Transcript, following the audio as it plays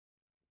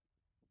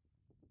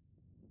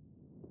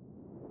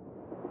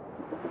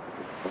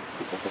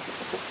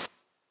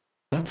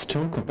Let's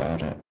talk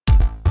about it.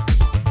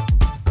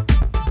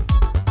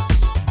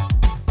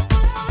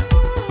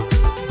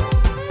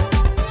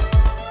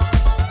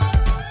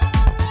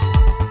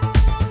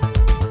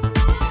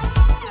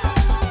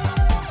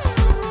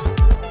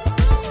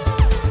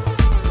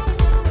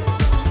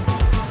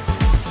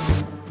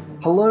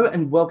 Hello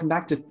and welcome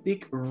back to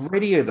Thick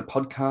Radio, the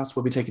podcast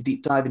where we take a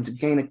deep dive into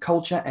gainer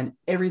culture and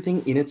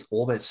everything in its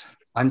orbit.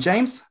 I'm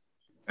James.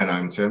 And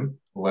I'm Tim.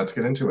 Let's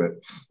get into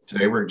it.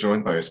 Today we're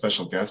joined by a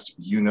special guest.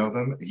 You know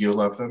them, you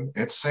love them.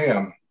 It's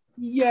Sam.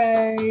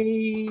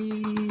 Yay!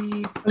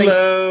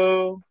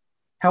 Hello.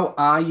 How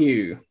are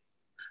you?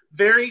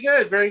 Very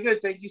good, very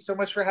good. Thank you so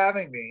much for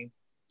having me.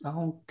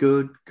 Oh,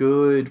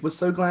 good. We're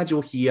so glad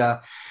you're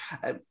here.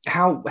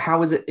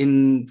 How is it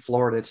in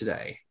Florida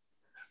today?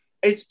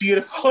 It's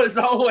beautiful as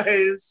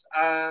always.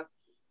 I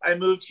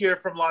moved here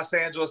from Los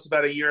Angeles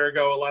about a year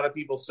ago. A lot of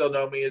people still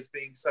know me as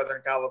being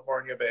Southern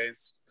California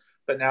based,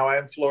 but now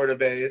I'm Florida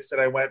based,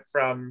 and I went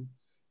from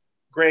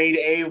grade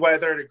A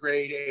weather to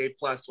grade A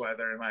plus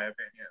weather, in my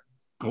opinion.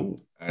 Oh,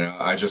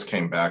 I just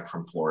came back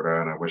from Florida,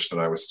 and I wish that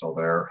I was still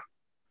there.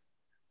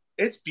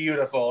 It's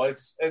beautiful.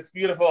 It's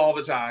beautiful all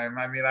the time.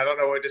 I mean, I don't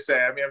know what to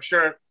say. I mean, I'm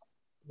sure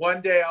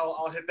one day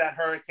I'll hit that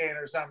hurricane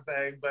or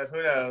something, but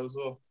who knows?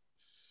 Well,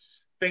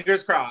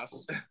 fingers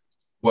crossed.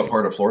 What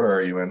part of Florida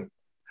are you in?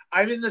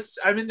 I'm in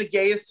the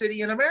gayest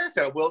city in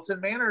America, Wilton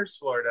Manors,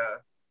 Florida,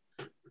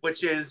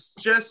 which is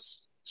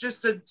just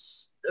a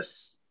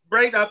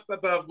right up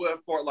above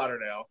Fort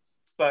Lauderdale.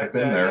 But I've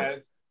been there.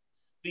 it's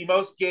the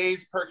most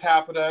gays per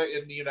capita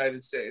in the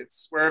United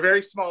States. We're a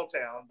very small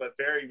town, but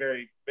very,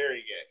 very,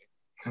 very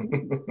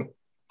gay.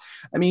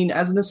 I mean,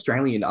 as an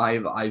Australian,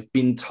 I've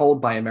been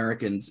told by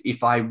Americans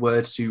if I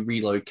were to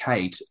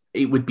relocate,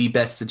 it would be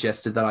best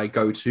suggested that I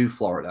go to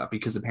Florida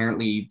because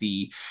apparently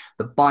the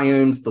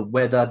biomes, the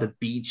weather, the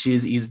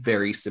beaches is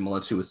very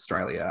similar to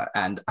Australia,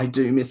 and I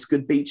do miss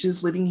good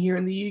beaches living here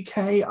in the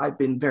UK. I've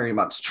been very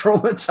much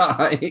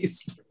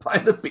traumatized by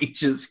the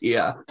beaches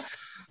here.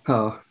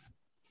 Oh.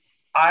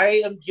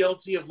 I am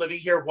guilty of living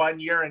here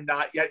 1 year and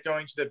not yet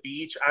going to the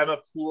beach. I'm a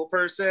pool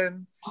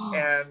person,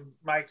 and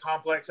my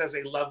complex has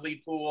a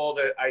lovely pool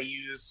that I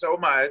use so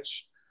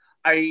much.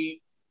 I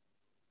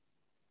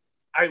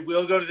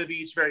will go to the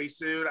beach very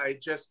soon.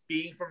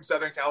 Being from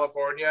Southern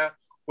California,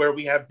 where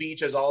we have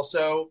beaches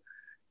also,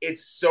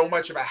 it's so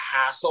much of a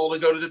hassle to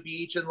go to the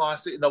beach in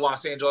the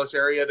Los Angeles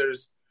area.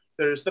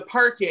 There's the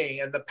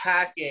parking and the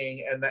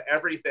packing and the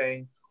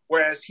everything.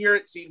 Whereas here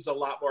it seems a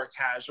lot more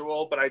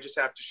casual, but I just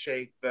have to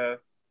shake the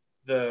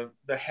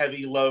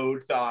heavy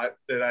load thought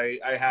that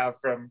I have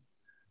from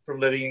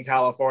living in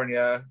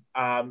California.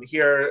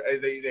 Here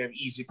they have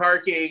easy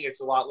parking. It's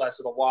a lot less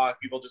of a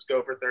walk. People just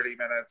go for 30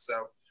 minutes.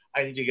 So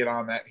I need to get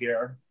on that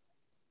here.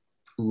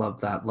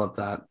 Love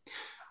that.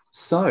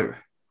 So,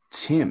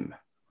 Tim,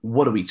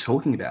 what are we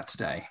talking about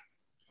today?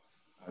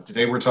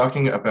 Today we're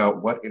talking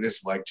about what it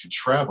is like to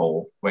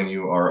travel when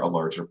you are a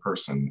larger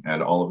person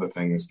and all of the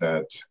things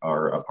that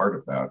are a part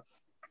of that.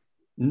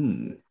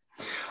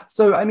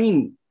 So, I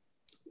mean,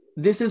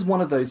 this is one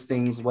of those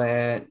things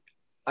where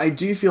I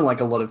do feel like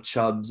a lot of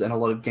chubs and a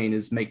lot of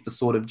gainers make the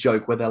sort of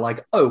joke where they're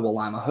like, oh, well,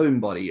 I'm a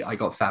homebody. I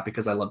got fat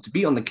because I love to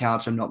be on the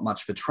couch. I'm not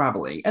much for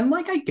traveling. And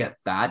like, I get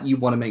that. You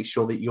want to make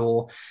sure that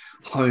your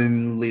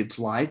home lived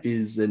life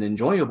is an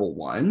enjoyable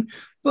one.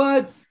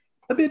 But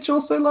a bitch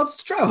also loves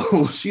to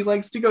travel. She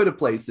likes to go to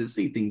places,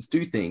 see things,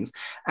 do things.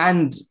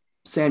 And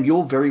Sam,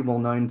 you're very well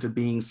known for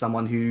being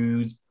someone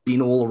who's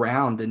been all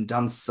around and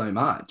done so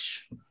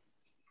much.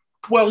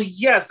 Well,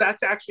 yes,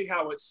 that's actually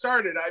how it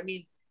started. I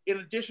mean, in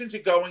addition to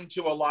going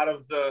to a lot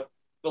of the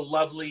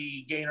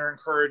lovely gainer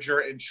encourager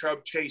and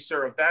chub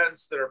chaser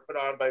events that are put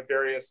on by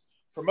various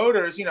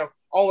promoters,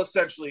 all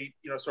essentially,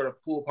 sort of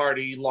pool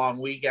party, long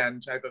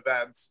weekend type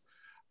events,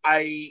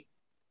 I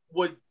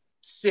would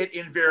sit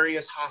in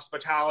various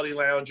hospitality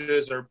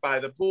lounges or by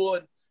the pool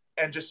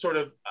and just sort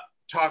of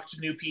talk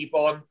to new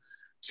people. And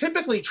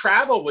typically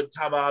travel would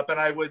come up and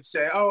I would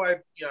say, oh, I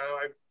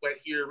went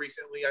here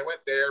recently. I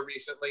went there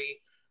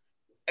recently.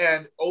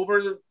 And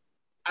over,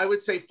 I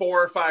would say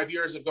 4 or 5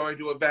 years of going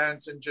to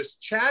events and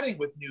just chatting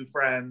with new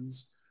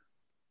friends,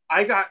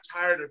 I got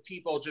tired of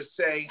people just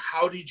saying,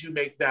 how did you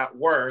make that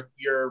work?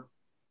 You're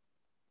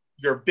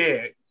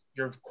big.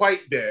 You're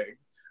quite big.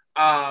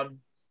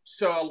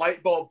 So a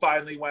light bulb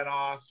finally went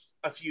off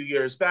a few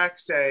years back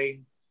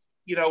saying,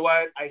 you know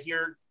what, I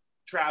hear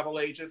travel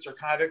agents are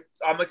kind of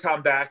on the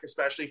comeback,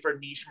 especially for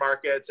niche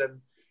markets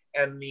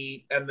and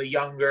the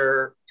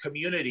younger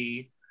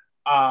community.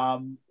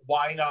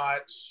 Why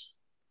not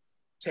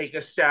take a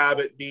stab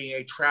at being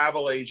a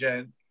travel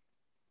agent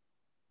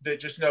that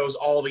just knows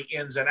all the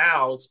ins and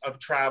outs of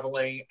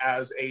traveling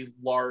as a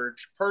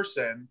large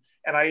person?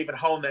 And I even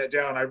hone that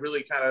down. I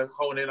really kind of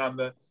hone in on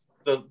the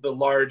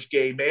large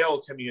gay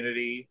male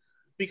community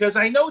because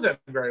I know them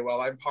very well.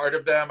 I'm part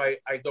of them.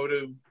 I go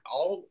to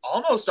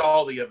almost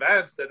all the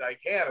events that I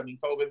can. I mean,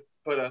 COVID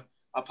put a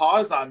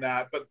pause on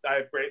that, but I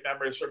have great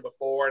memories from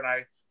before, and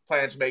I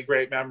plan to make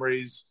great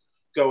memories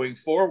going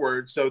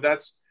forward. So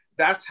that's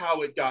that's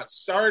how it got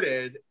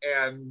started.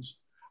 And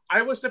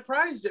I was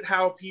surprised at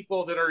how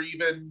people that are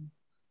even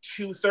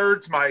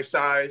 2/3 my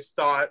size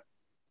thought,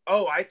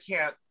 oh, I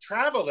can't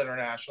travel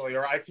internationally,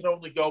 or I can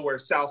only go where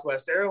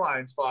Southwest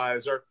Airlines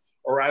flies,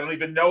 or I don't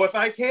even know if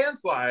I can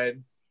fly.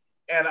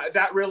 And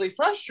that really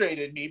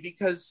frustrated me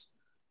because,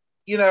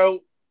 you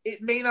know,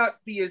 it may not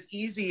be as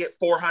easy at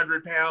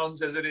 400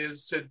 pounds as it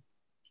is to,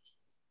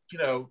 you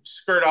know,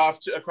 skirt off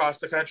across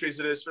the country as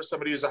it is for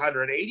somebody who's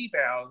 180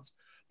 pounds,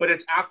 but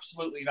it's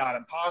absolutely not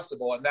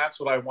impossible. And that's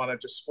what I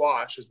wanted to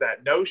squash, is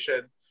that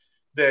notion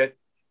that,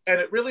 and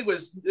it really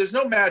was, there's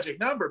no magic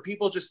number.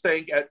 People just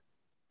think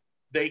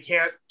they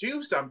can't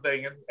do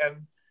something.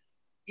 And,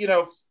 you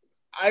know,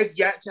 I've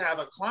yet to have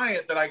a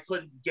client that I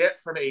couldn't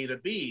get from A to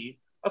B.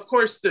 Of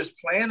course, there's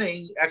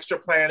extra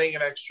planning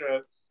and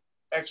extra,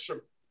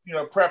 you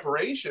know,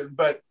 preparation.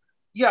 But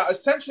yeah,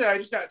 essentially, I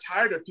just got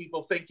tired of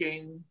people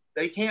thinking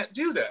they can't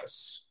do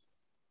this.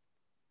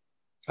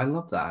 I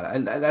love that.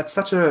 And that's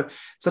such a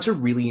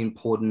really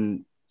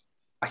important,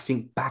 I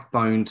think,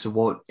 backbone to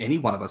what any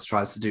one of us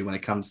tries to do when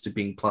it comes to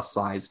being plus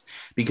size,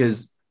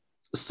 because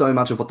so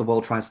much of what the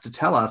world tries to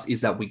tell us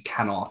is that we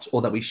cannot,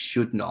 or that we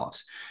should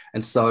not.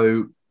 And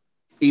so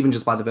even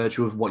just by the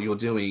virtue of what you're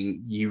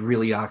doing, you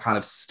really are kind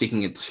of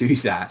sticking it to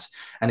that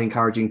and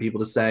encouraging people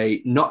to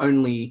say, not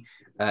only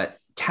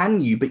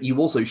can you, but you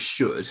also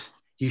should.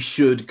 You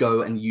should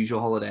go and use your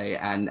holiday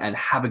and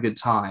have a good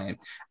time.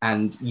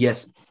 And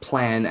yes,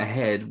 plan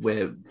ahead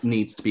where it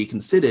needs to be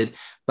considered,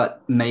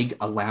 but make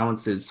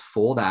allowances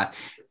for that.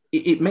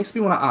 It makes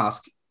me want to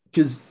ask,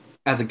 because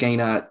as a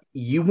gainer,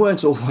 you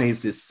weren't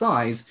always this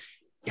size.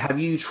 Have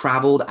you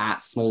traveled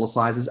at smaller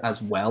sizes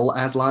as well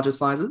as larger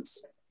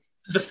sizes?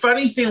 The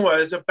funny thing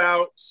was,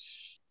 about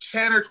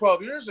 10 or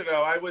 12 years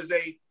ago, I was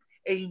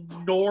a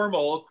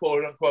normal,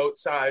 quote unquote,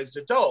 sized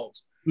adult.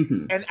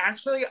 Mm-hmm. And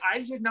actually, I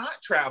did not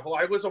travel.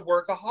 I was a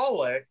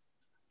workaholic.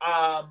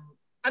 I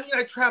mean,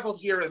 I traveled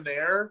here and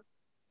there,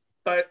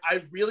 but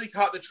I really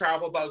caught the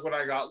travel bug when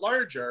I got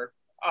larger.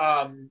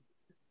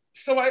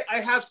 So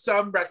I have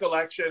some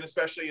recollection,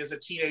 especially as a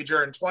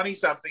teenager and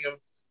 20-something, of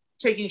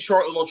taking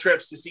short little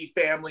trips to see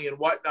family and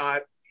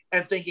whatnot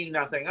and thinking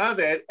nothing of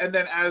it. And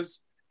then as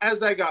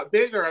I got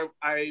bigger,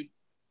 I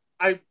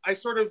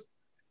sort of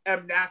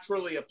am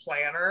naturally a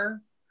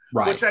planner,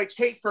 right, which I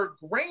take for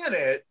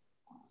granted,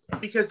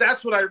 because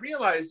that's what I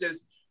realized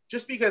is,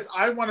 just because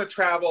I want to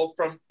travel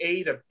from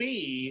A to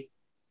B,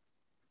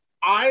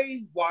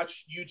 I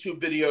watch YouTube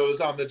videos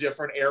on the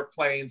different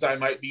airplanes I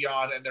might be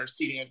on and their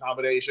seating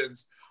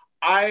accommodations.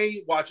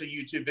 I watch a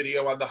YouTube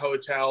video on the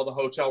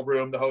hotel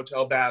room, the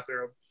hotel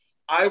bathroom.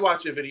 I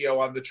watch a video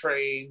on the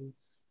train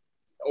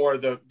or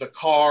the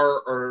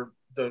car or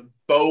the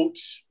boat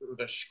or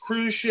the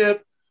cruise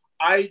ship.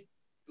 I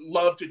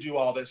love to do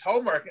all this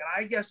homework, and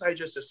I guess I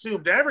just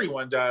assumed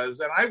everyone does,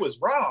 and I was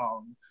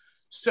wrong.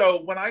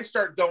 So when I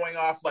start going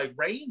off like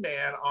Rain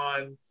Man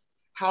on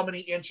how many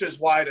inches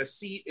wide a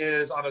seat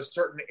is on a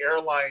certain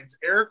airline's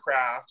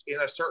aircraft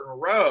in a certain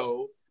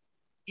row,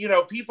 you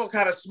know, people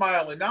kind of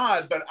smile and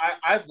nod, but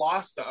I've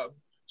lost them.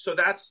 So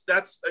that's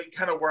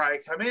kind of where I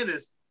come in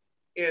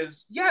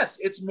is yes,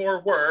 it's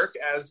more work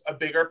as a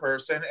bigger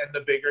person, and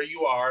the bigger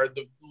you are,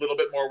 the little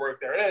bit more work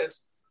there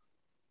is.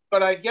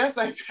 But I guess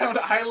I found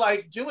I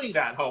like doing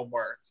that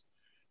homework.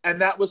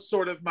 And that was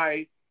sort of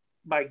my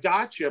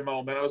gotcha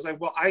moment. I was like,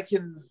 well, I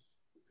can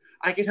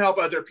help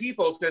other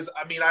people, because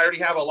I mean, I already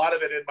have a lot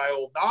of it in my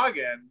old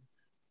noggin,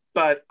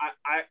 but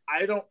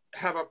I don't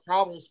have a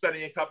problem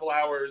spending a couple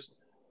hours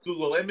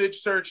Google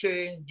image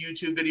searching,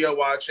 YouTube video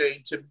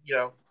watching to, you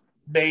know,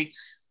 make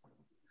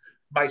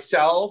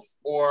myself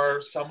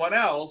or someone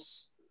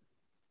else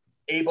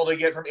able to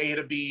get from A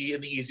to B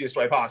in the easiest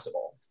way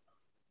possible.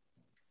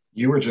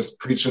 You were just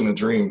preaching the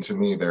dream to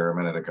me there a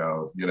minute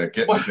ago, you know,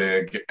 getting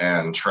big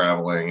and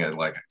traveling, and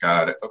like,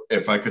 God,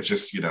 if I could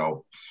just, you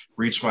know,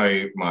 reach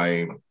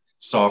my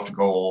soft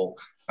goal,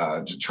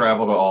 to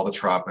travel to all the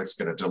tropics,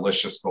 get a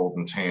delicious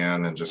golden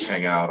tan, and just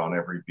hang out on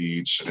every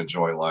beach and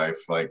enjoy life.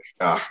 Like,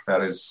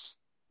 that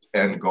is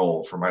end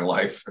goal for my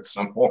life at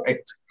some point.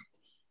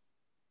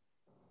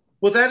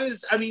 Well,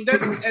 that's,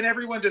 and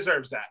everyone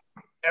deserves that.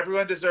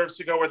 Everyone deserves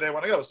to go where they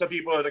want to go. Some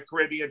people are the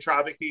Caribbean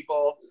tropic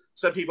people.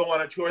 Some people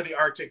want to tour the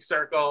Arctic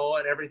Circle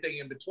and everything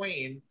in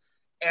between.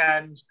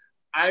 And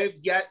I've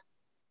yet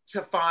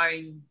to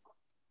find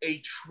a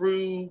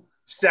true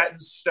set in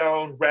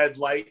stone red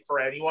light for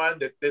anyone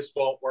that this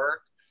won't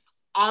work.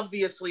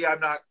 Obviously, I'm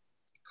not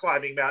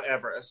climbing Mount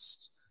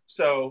Everest.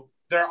 So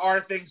there are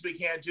things we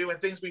can't do and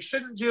things we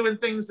shouldn't do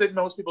and things that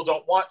most people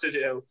don't want to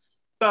do.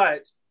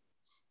 But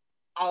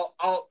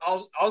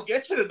I'll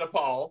get you to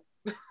Nepal.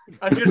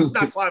 I'm just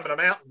not climbing a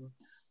mountain.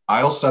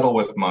 I'll settle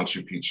with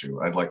Machu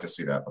Picchu. I'd like to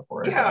see that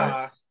before I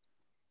die.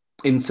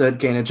 Insert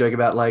gainer joke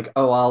about like,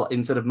 oh, I'll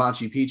instead of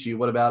Machu Picchu,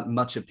 what about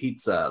matcha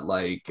pizza?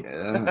 Like,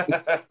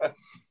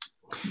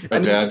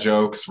 Dad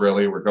jokes,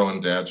 really? We're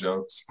going dad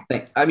jokes.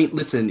 I mean,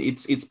 listen,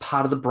 it's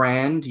part of the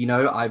brand. You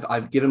know,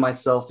 I've given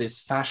myself this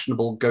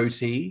fashionable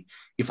goatee.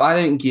 If I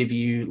don't give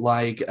you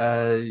like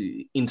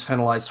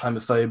internalized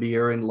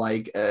homophobia and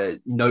like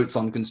notes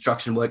on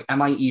construction work,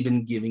 am I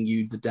even giving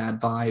you the dad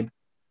vibe?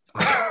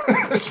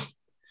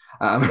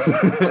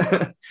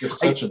 You're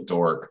such a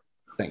dork.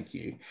 Thank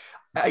you.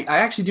 I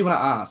actually do want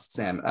to ask,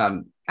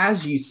 Sam,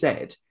 as you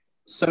said,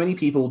 so many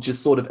people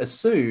just sort of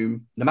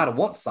assume, no matter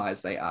what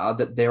size they are,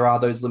 that there are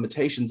those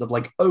limitations of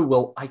like, oh,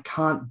 well, I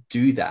can't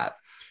do that.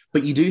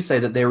 But you do say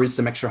that there is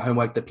some extra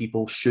homework that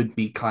people should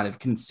be kind of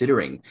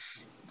considering.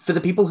 For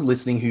the people who are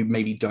listening who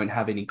maybe don't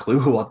have any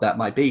clue what that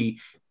might be,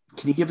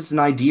 can you give us an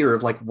idea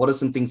of like, what are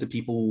some things that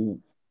people,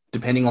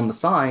 depending on the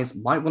size,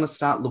 might want to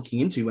start looking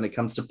into when it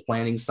comes to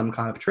planning some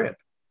kind of trip?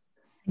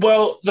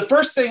 Well, the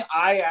first thing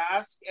I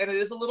ask, and it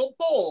is a little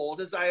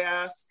bold, is I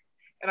ask,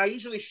 and I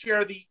usually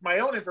share my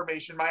own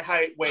information, my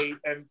height, weight,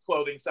 and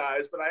clothing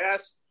size, but I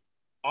ask,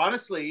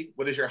 honestly,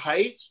 what is your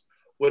height?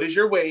 What is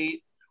your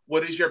weight?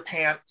 What is your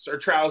pants or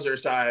trouser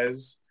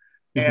size?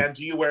 And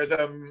do you wear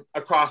them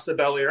across the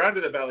belly or under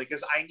the belly?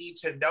 Because I need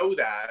to know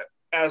that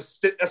as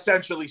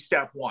essentially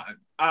step one.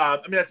 I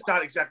mean, that's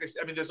not exactly,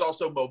 I mean, there's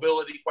also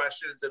mobility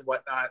questions and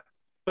whatnot,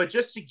 but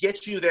just to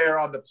get you there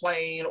on the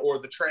plane or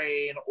the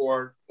train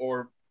or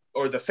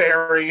the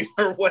ferry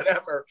or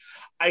whatever,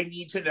 I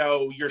need to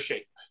know your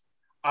shape.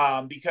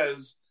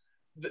 Because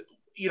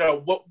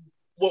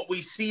what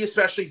we see,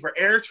 especially for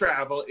air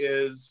travel,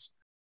 is,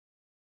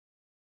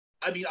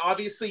 I mean,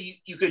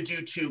 obviously you could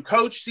do 2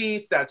 coach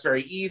seats. That's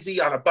very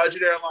easy. On a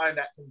budget airline,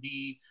 that can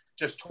be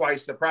just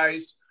twice the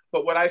price.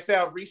 But what I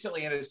found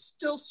recently, and it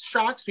still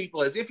shocks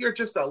people, is if you're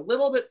just a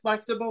little bit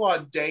flexible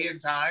on day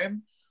and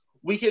time,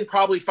 we can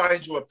probably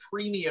find you a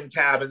premium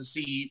cabin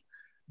seat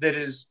that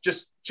is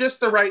just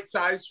the right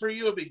size for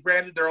you. I mean,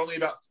 granted, they're only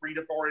about 3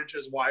 to 4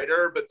 inches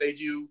wider, but they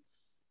do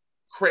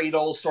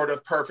cradle sort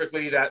of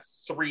perfectly that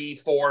 300,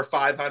 400,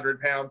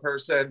 500-pound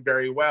person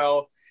very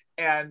well.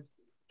 And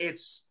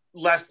it's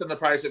less than the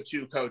price of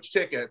 2 coach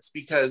tickets,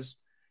 because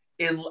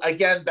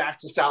again, back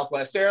to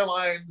Southwest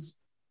Airlines,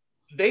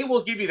 they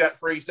will give you that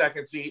free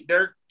second seat.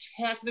 They're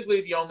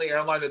technically the only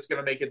airline that's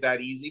going to make it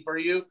that easy for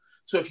you.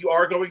 So if you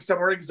are going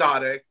somewhere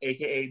exotic,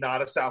 AKA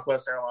not a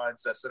Southwest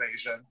Airlines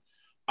destination,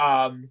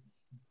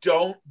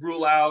 don't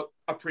rule out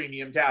a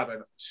premium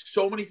cabin.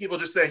 So many people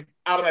just think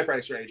out of my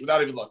price range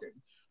without even looking.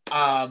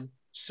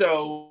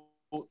 So,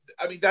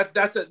 I mean,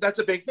 that's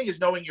a big thing, is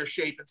knowing your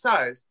shape and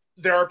size.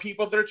 There are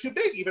people that are too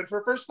big, even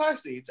for first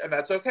class seats, and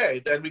that's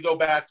okay. Then we go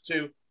back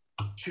to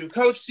 2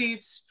 coach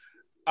seats.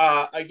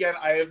 Again,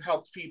 I have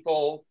helped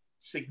people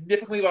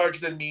significantly larger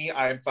than me.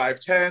 I am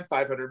 5'10",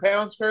 500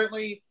 pounds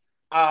currently.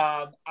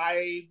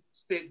 I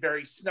fit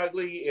very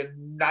snugly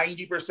in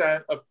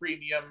 90% of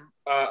premium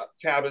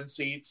cabin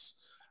seats.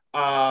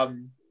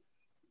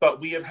 But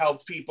we have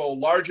helped people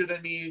larger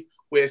than me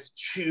with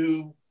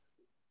 2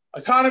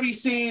 economy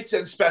seats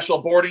and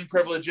special boarding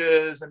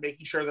privileges, and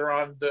making sure they're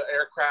on the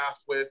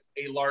aircraft with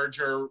a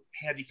larger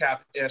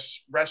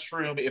handicap-ish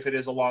restroom if it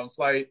is a long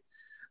flight.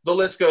 The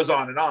list goes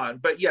on and on.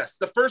 But yes,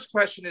 the first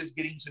question is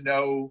getting to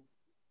know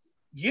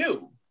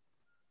you,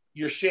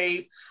 your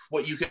shape,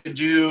 what you can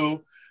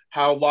do,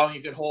 how long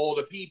you can hold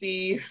a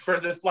pee-pee for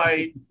the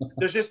flight.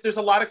 There's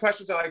a lot of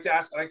questions I like to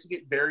ask. I like to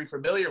get very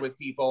familiar with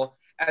people.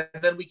 And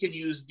then we can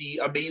use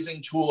the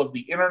amazing tool of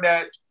the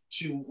internet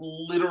to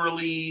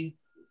literally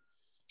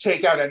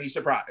take out any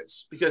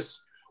surprise. Because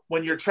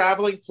when you're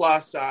traveling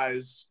plus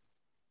size,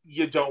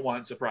 you don't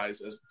want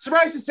surprises.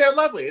 Surprises sound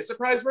lovely. A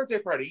surprise birthday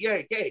party.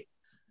 Yay, cake.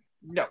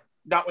 No,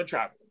 not when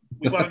traveling.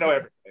 We want to know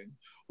everything.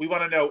 We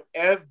want to know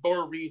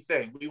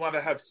everything. We want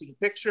to have seen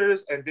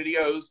pictures and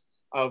videos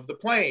of the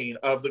plane,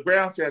 of the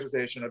ground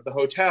transportation, of the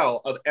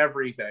hotel, of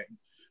everything.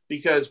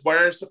 Because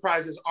where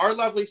surprises are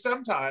lovely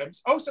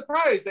sometimes, oh,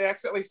 surprise, they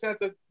accidentally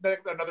sent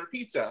another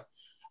pizza.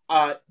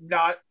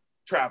 Not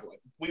traveling.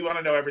 We want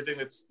to know everything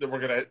that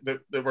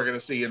we're gonna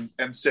see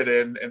and sit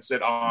in and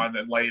sit on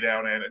and lay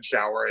down in and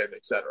shower in,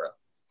 etc.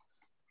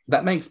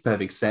 That makes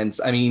perfect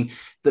sense. I mean,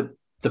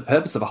 the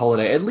purpose of a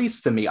holiday, at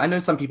least for me, I know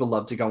some people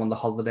love to go on the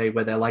holiday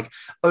where they're like,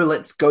 oh,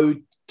 let's go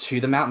to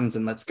the mountains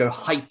and let's go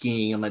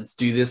hiking and let's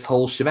do this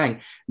whole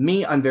shebang.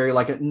 Me, I'm very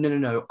like,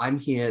 no, I'm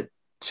here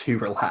to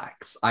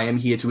relax. I am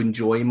here to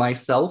enjoy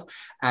myself.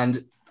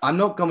 And I'm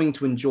not going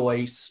to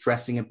enjoy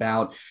stressing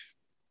about,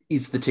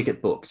 is the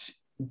ticket booked?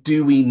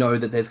 Do we know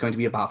that there's going to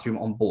be a bathroom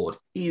on board?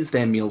 Is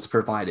there meals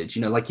provided?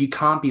 You know, like, you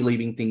can't be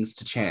leaving things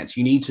to chance.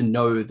 You need to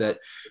know that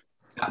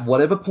at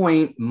whatever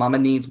point mama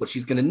needs what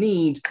she's going to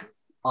need,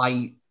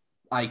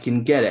 I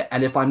can get it.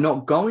 And if I'm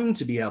not going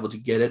to be able to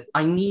get it,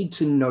 I need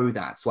to know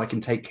that so I can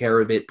take care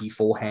of it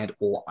beforehand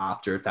or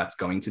after, if that's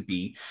going to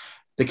be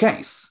the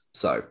case.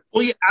 So,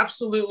 well, yeah,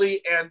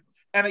 absolutely.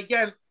 And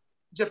again,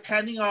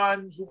 depending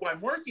on who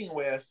I'm working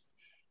with,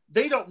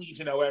 they don't need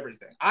to know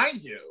everything. I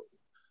do.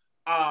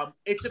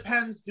 It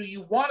depends. Do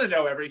you want to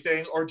know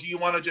everything, or do you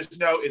want to just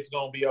know it's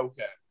going to be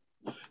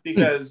okay?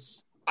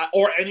 Because,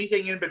 or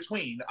anything in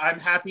between. I'm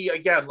happy,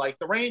 again, like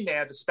the Rain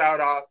Man, to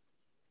spout off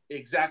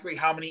exactly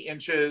how many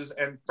inches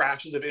and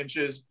fractions of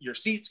inches your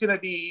seat's going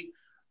to be,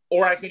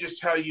 or I can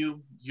just tell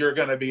you you're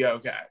going to be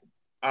okay.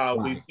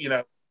 We,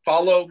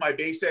 follow my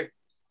basic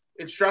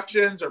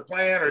instructions or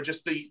plan, or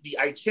just the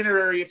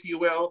itinerary, if you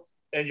will,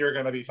 and you're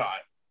going to be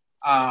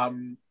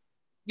fine.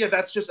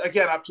 That's just,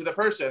 again, up to the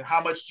person.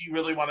 How much do you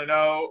really want to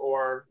know,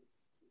 or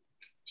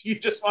do you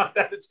just want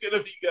that it's going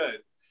to be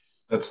good?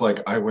 That's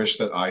like, I wish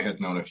that I had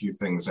known a few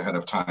things ahead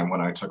of time when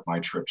I took my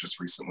trip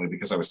just recently,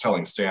 because I was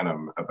telling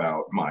Stanham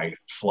about my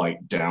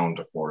flight down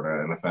to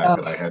Florida and the fact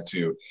that I had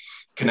to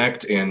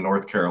connect in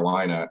North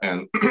Carolina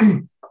and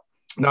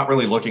not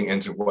really looking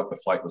into what the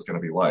flight was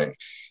going to be like.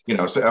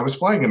 So I was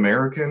flying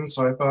American,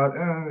 so I thought,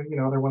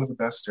 they're one of the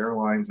best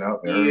airlines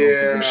out there. I don't think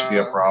there should be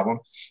a problem.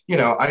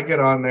 I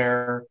get on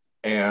there,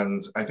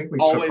 and I think we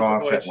took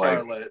off at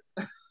Charlotte.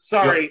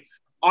 Sorry.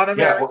 On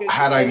American,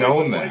 had I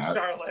known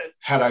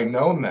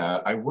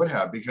that, I would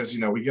have, because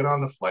we get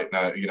on the flight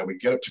now, we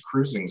get up to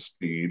cruising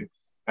speed,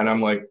 and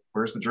I'm like,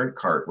 where's the drink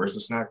cart? Where's the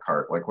snack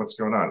cart? Like, what's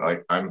going on?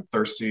 Like, I'm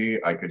thirsty.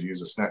 I could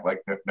use a snack.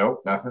 Like,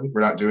 nope, nothing.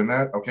 We're not doing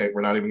that. Okay,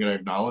 we're not even going to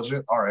acknowledge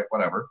it. All right,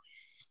 whatever.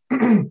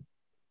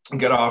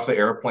 Get off the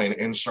airplane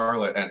in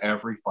Charlotte, and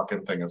every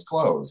fucking thing is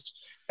closed.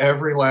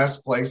 Every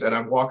last place, and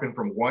I'm walking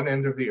from one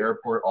end of the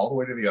airport all the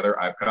way to the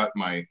other. I've got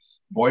my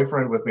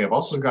boyfriend with me. I've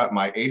also got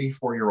my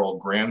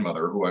 84-year-old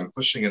grandmother who I'm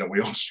pushing in a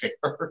wheelchair,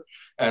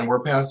 and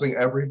we're passing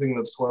everything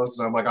that's closed,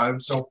 and I'm like, I'm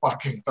so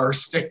fucking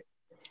thirsty.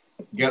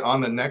 Get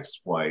on the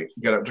next flight,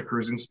 get up to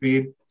cruising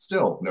speed,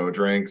 still no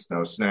drinks,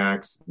 no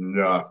snacks,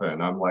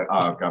 nothing. I'm like,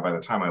 oh God, by the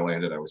time I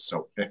landed, I was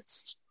so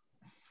pissed.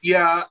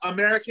 Yeah,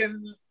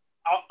 American,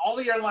 all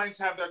the airlines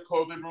have their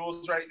COVID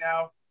rules right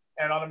now.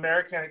 And on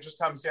American, it just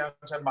comes down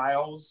to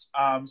miles.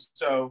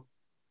 So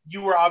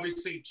you were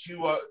obviously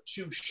two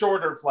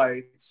shorter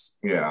flights.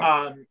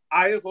 Yeah.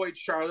 I avoid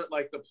Charlotte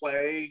like the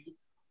plague,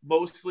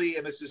 mostly,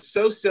 and this is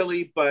so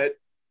silly, but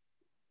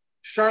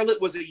Charlotte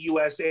was a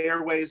U.S.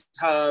 Airways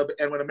hub,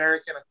 and when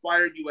American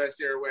acquired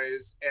U.S.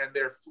 Airways and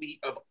their fleet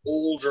of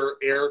older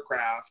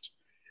aircraft,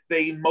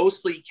 they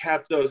mostly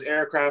kept those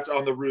aircraft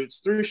on the routes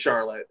through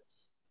Charlotte.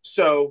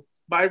 So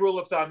my rule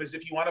of thumb is,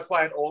 if you want to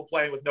fly an old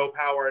plane with no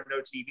power and no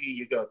TV,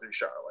 you go through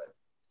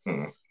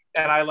Charlotte.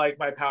 And I like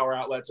my power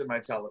outlets and my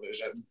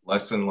television.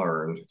 Lesson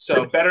learned.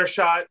 So better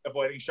shot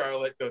avoiding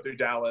Charlotte, go through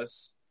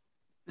Dallas.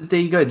 There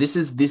you go. This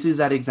is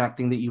that exact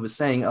thing that you were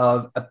saying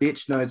of a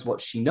bitch knows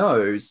what she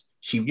knows.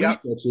 She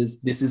researches.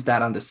 This is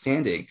that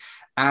understanding.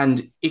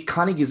 And it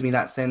kind of gives me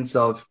that sense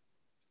of,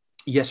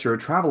 yes, you're a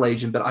travel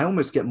agent, but I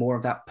almost get more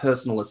of that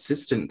personal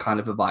assistant kind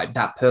of a vibe,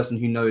 that person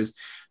who knows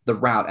the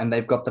route and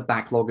they've got the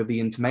backlog of the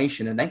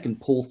information and they can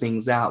pull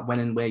things out when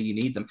and where you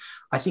need them.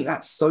 I think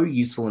that's so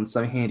useful and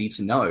so handy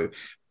to know.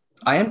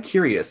 I am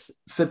curious,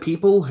 for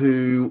people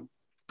who,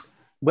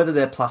 whether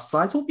they're plus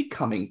size or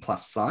becoming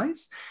plus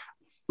size,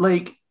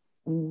 like,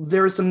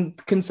 there are some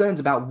concerns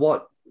about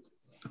what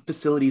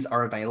facilities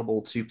are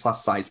available to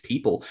plus size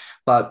people.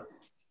 But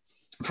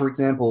for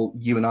example,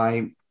 you and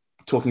I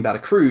talking about a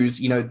cruise,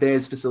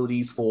 there's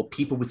facilities for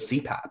people with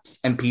CPAPs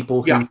and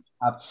people who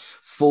have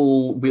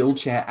full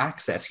wheelchair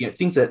access,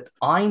 things that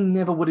I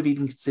never would have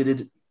even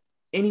considered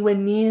anywhere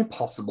near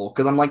possible,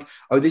 because I'm like,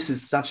 oh, this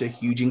is such a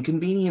huge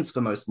inconvenience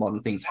for most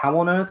modern things. How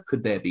on earth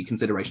could there be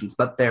considerations?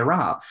 But there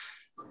are.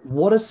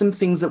 What are some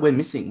things that we're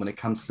missing when it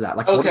comes to that?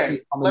 Like, okay,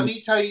 let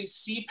me tell you,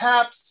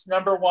 CPAPs,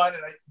 number one,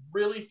 and it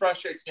really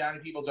frustrates me how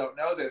many people don't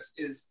know this,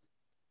 is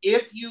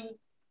if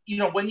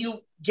when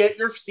you get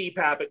your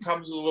CPAP, it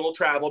comes with a little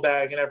travel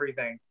bag and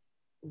everything.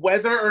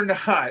 Whether or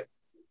not,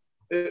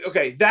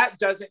 that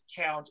doesn't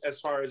count as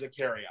far as a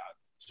carry-on.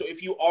 So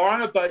if you are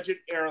on a budget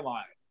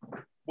airline,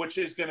 which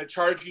is going to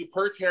charge you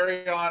per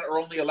carry-on or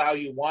only allow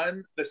you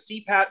one, the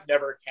CPAP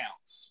never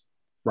counts.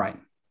 Right.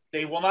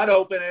 They will not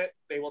open it.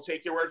 They will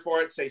take your word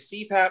for it. Say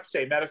CPAP,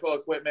 say medical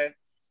equipment.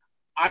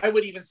 I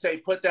would even say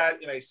put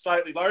that in a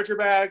slightly larger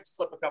bag,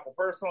 slip a couple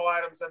personal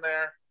items in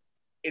there.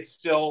 It's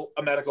still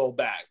a medical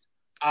bag.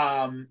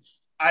 I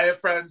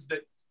have friends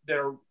that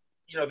are,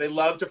 they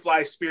love to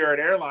fly Spirit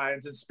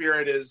Airlines, and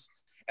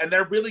and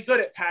they're really good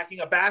at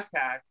packing a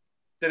backpack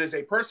that is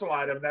a personal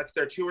item. That's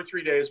their 2 or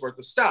 3 days worth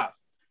of stuff.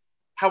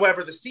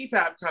 However, the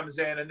CPAP comes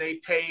in and they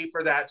pay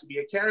for that to be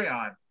a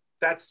carry-on.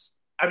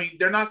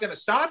 They're not going to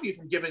stop you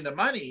from giving the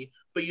money,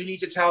 but you need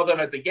to tell them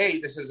at the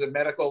gate, this is a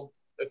medical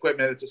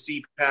equipment. It's a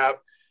CPAP.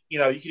 You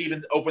can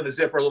even open the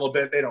zipper a little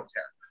bit. They don't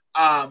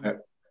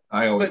care.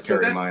 I always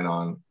carry mine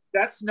on.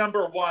 That's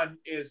number one,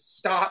 is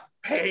stop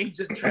paying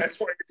to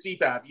transport your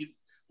CPAP. You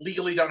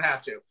legally don't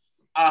have to.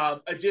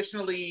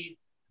 Additionally,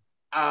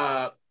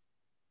 the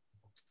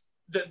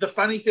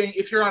funny thing,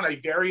 if you're on a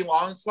very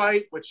long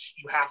flight, which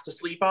you have to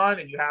sleep on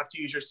and you have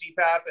to use your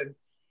CPAP, and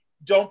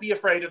don't be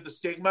afraid of the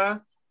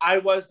stigma. I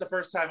was, the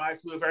first time I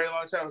flew a very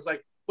long time, I was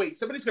like, wait,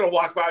 somebody's going to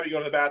walk by me, go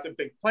to the bathroom,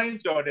 think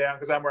plane's going down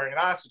because I'm wearing an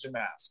oxygen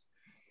mask.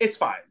 It's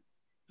fine.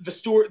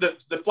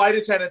 The flight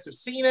attendants have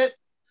seen it.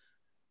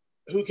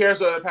 Who cares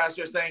what the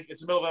passengers think?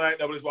 It's the middle of the night.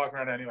 Nobody's walking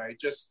around anyway.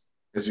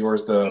 Is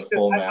yours the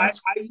full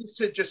mask? I used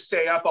to just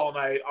stay up all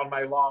night on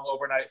my long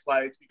overnight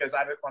flights because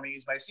I didn't want to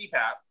use my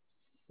CPAP.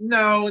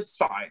 No, it's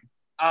fine.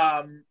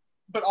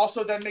 But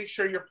also then make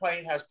sure your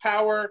plane has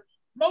power.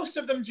 Most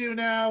of them do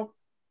now,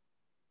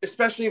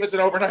 especially if it's an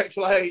overnight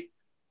flight.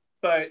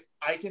 But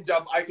I can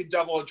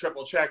double and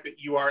triple check that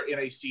you are in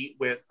a seat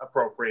with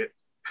appropriate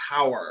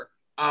power.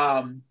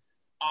 On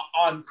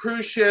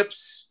cruise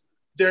ships,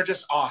 they're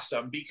just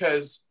awesome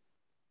because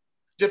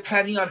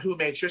depending on who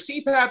makes your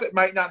CPAP, it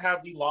might not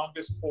have the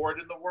longest cord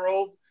in the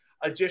world.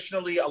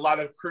 Additionally, a lot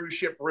of cruise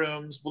ship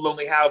rooms will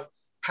only have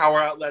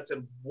power outlets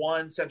in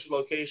one central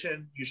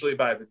location, usually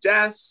by the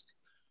desk.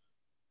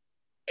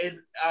 And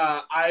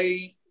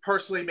I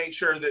personally make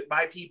sure that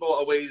my people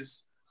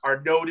always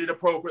are noted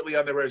appropriately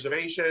on the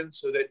reservation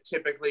so that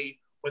typically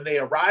when they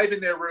arrive in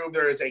their room,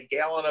 there is a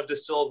gallon of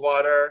distilled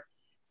water,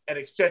 an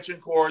extension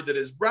cord that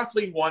is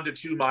roughly 1 to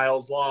 2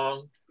 miles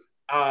long,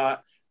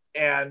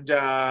 and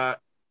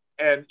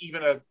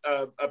even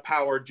a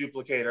power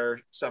duplicator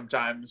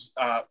sometimes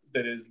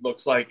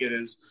looks like it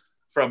is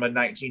from a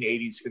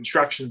 1980s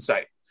construction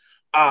site.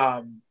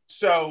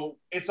 So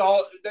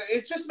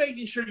it's just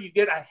making sure you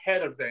get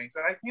ahead of things.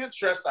 And I can't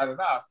stress that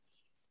enough.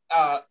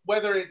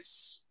 Whether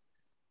it's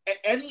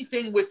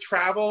anything with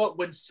travel,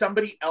 when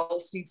somebody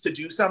else needs to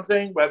do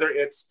something, whether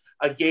it's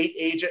a gate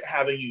agent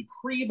having you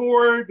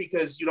pre-board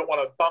because you don't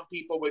want to bump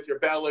people with your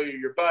belly or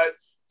your butt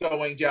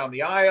going down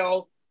the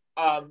aisle.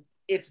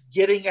 It's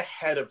getting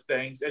ahead of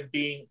things and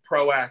being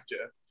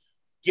proactive.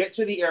 Get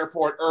to the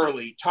airport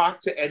early. Talk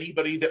to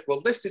anybody that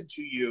will listen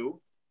to you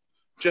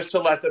just to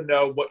let them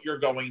know what you're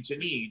going to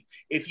need.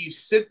 If you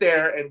sit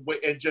there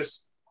and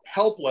just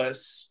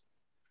helpless,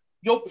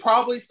 you'll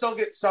probably still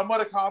get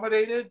somewhat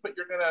accommodated, but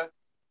you're going to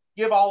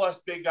give all us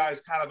big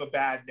guys kind of a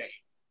bad name.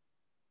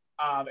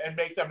 And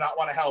make them not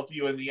want to help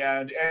you in the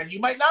end. And you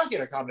might not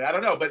get accommodated. I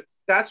don't know, but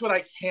that's what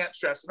I can't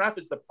stress enough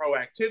is the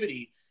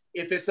proactivity.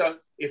 If it's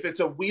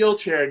a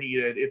wheelchair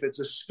needed, if it's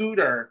a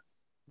scooter,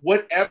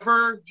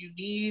 whatever you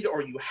need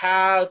or you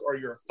have or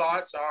your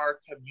thoughts are,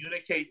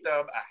 communicate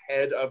them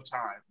ahead of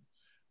time.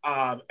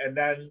 And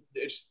then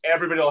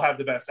everybody will have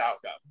the best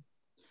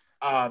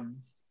outcome.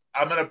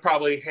 I'm going to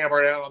probably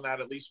hammer down on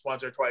that at least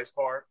once or twice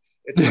more.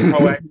 It's the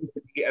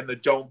proactivity and the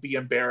don't be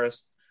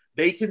embarrassed.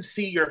 They can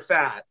see you're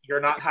fat. You're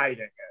not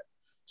hiding it.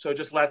 So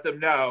just let them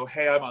know,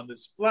 hey, I'm on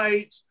this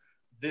flight.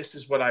 This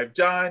is what I've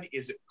done.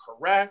 Is it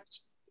correct?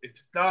 If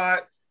it's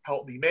not,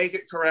 help me make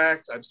it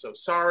correct. I'm so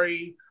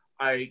sorry.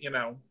 I'm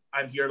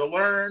here to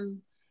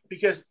learn.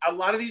 Because a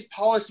lot of these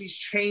policies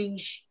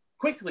change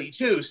quickly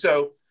too.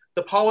 So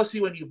the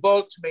policy when you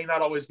booked may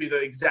not always be the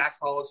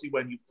exact policy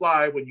when you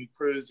fly, when you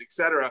cruise,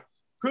 etc.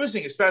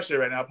 Cruising, especially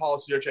right now,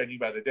 policies are changing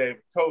by the day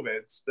with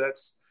COVID. So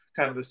that's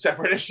kind of a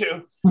separate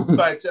issue.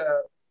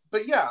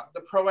 But yeah,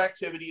 the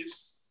proactivity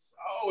is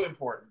so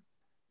important.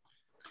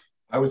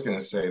 I was going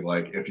to say,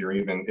 like, if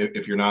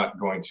you're not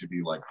going to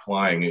be like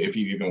flying, if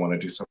you even want to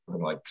do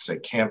something like, say,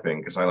 camping,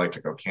 because I like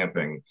to go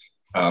camping,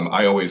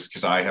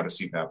 because I have a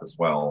CPAP as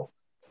well.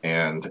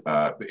 And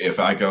if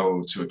I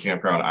go to a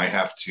campground, I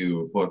have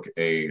to book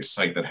a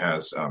site that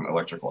has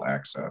electrical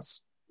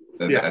access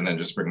and then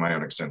just bring my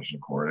own extension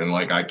cord. And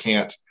like, I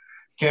can't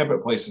camp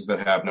at places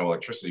that have no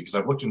electricity because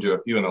I've looked into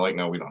a few and they're like,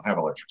 no, we don't have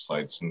electric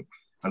sites. And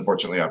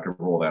unfortunately, I have to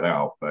rule that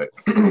out. But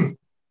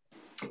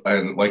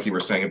and like you were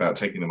saying about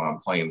taking them on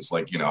planes,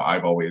 like,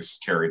 I've always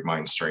carried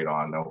mine straight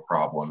on, no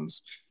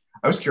problems.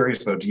 I was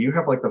curious though, do you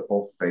have like the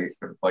full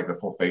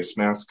face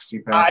mask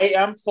CPAP? I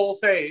am full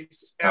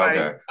face, and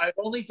okay. I've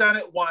only done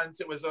it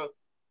once. It was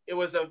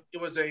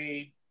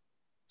a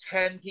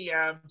 10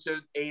 p.m.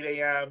 to 8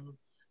 a.m.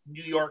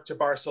 New York to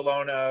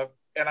Barcelona,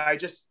 and I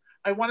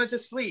wanted to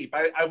sleep.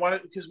 I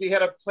wanted, because we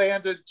had a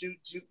plan to do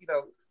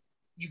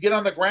you get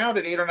on the ground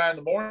at 8 or 9 in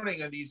the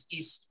morning on these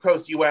East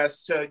Coast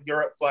US to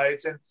Europe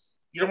flights, and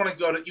you don't want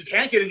to you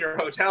can't get in your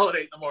hotel at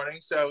 8 in the morning,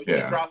 so you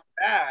drop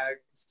the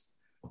bags,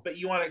 but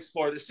you want to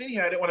explore the city,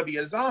 and I didn't want to be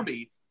a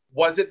zombie.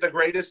 Was it the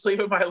greatest sleep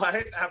of my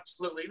life?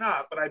 Absolutely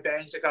not, but I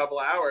banged a couple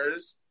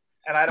hours,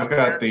 and I don't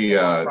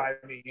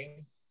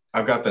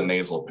I've got the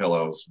nasal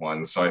pillows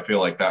one, so I feel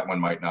like that one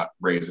might not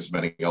raise as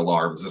many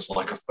alarms as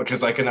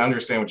because I can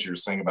understand what you're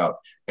saying about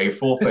a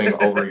full thing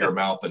over your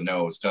mouth and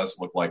nose does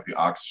look like the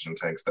oxygen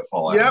tanks that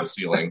fall out of the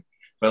ceiling.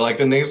 But like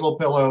the nasal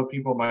pillow,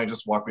 people might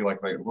just walk me like,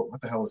 what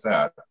the hell is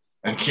that?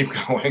 And keep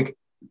going.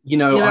 You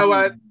know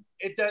what?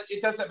 It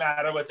doesn't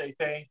matter what they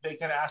think. They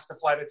can ask the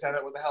flight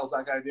attendant, what the hell is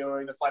that guy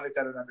doing? The flight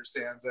attendant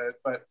understands it.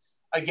 But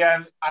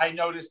again, I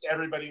noticed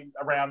everybody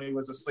around me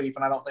was asleep,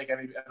 and I don't think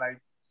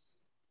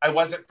I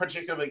wasn't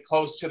particularly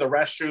close to the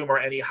restroom or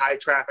any high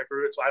traffic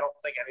route, so I don't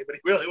think anybody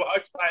really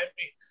walked by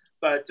me.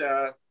 But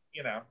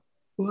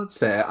Well, that's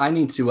fair. I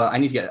need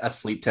to get a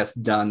sleep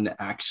test done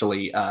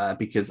actually,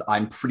 because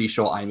I'm pretty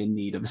sure I'm in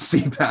need of a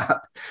CPAP.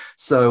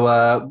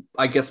 So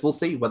I guess we'll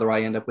see whether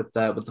I end up with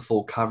the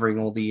full covering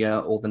or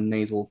the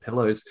nasal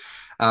pillows.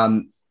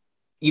 To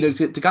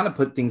kind of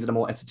put things in a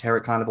more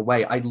esoteric kind of a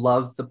way, I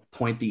love the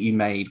point that you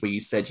made where you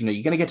said, you're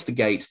going to get to the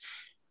gate.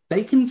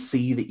 They can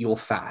see that you're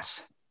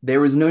fat.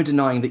 There is no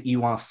denying that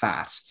you are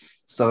fat.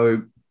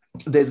 So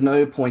there's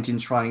no point in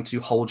trying to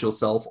hold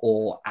yourself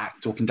or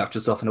act or conduct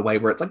yourself in a way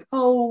where it's like,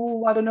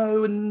 oh, I don't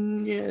know.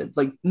 And yeah,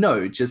 like,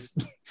 no,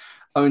 just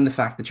own the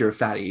fact that you're a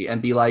fatty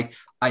and be like,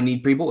 I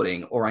need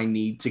pre-boarding, or I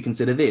need to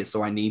consider this,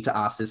 or I need to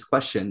ask this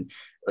question.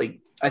 Like,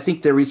 I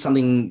think there is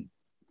something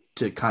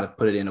to kind of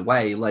put it in a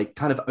way, like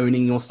kind of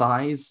owning your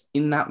size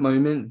in that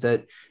moment,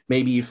 that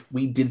maybe if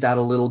we did that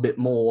a little bit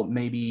more,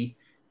 maybe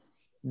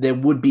there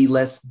would be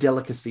less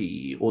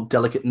delicacy or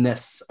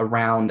delicateness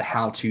around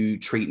how to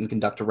treat and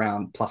conduct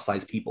around plus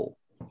size people.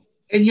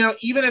 And, you know,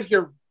 even if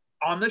you're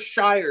on the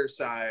shyer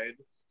side,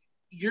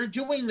 you're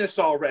doing this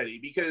already,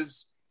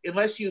 because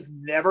unless you've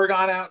never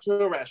gone out to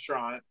a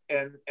restaurant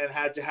and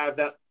had to have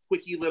that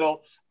quickie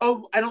little,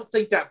 oh, I don't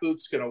think that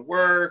booth's going to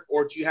work,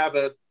 or do you have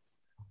a,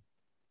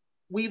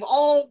 we've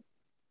all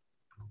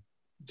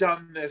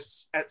done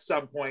this at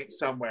some point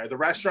somewhere. The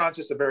restaurant's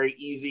just a very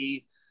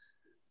easy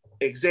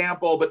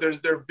example, but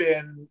there've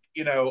been,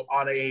 you know,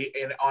 on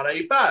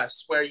a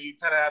bus where you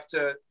kind of have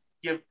to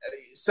give,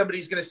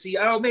 somebody's going to see,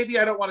 oh, maybe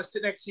I don't want to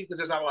sit next to you because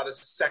there's not a lot of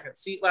second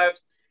seat left.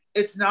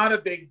 It's not a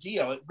big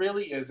deal. It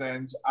really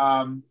isn't.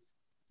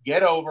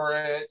 Get over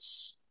it,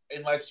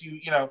 unless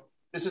you know,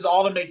 this is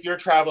all to make your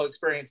travel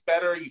experience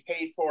better. You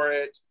paid for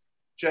it.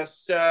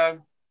 Just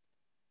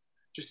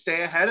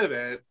stay ahead of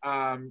it.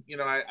 You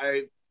know,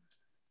 I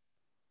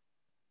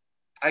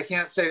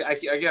can't say, I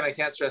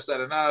can't stress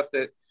that enough,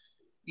 that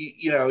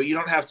you know, you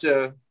don't have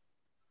to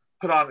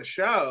put on a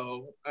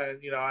show,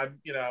 and you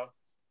know,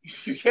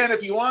 you can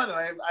if you want,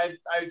 and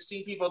I've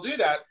seen people do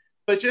that,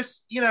 but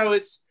just, you know,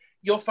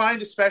 you'll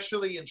find,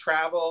 especially in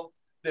travel,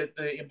 that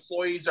the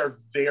employees are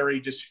very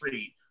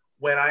discreet.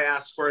 When I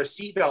ask for a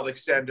seatbelt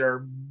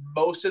extender,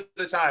 most of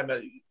the time,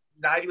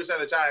 90% of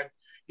the time,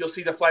 you'll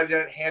see the flight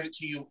attendant hand it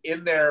to you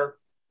in their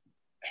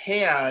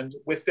hand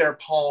with their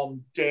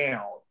palm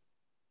down,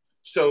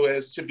 so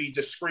as to be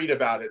discreet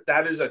about it.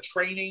 That is a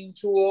training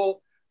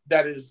tool.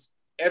 That is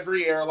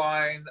every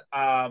airline.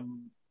 I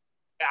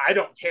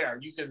don't care.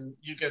 You can,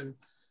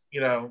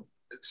 you know,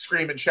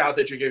 scream and shout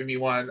that you're giving me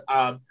one.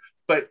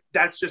 But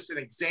that's just an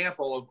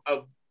example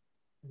of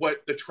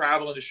what the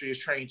travel industry is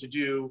trying to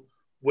do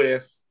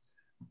with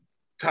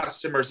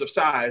customers of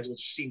size,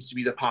 which seems to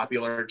be the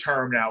popular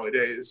term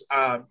nowadays.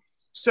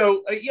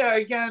 So yeah,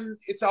 again,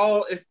 it's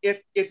all,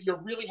 if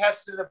you're really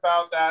hesitant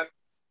about that,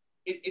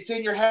 it's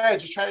in your head.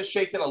 Just try to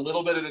shake it a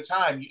little bit at a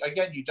time.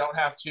 Again, you don't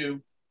have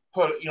to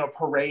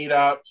parade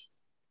up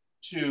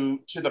to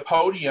the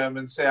podium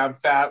and say, I'm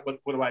fat, what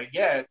do I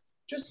get?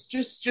 Just,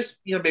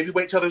 you know, maybe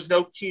wait till there's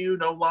no queue,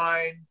 no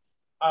line,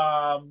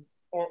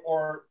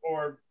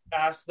 or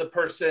ask the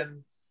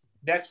person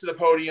next to the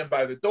podium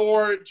by the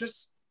door.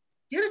 Just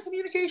get a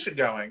communication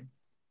going.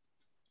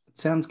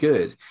 Sounds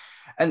good.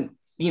 And,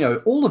 you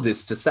know, all of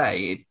this to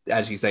say,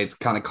 as you say, it's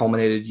kind of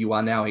culminated. You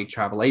are now a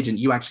travel agent.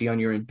 You actually own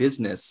your own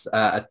business,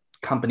 a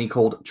company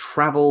called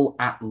Travel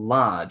at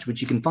Large,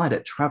 which you can find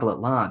at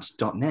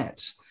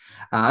travelatlarge.net.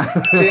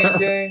 Ding,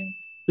 ding.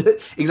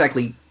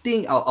 Exactly.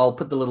 Ding. I'll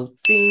put the little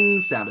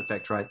ding sound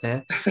effect right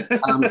there.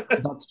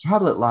 That's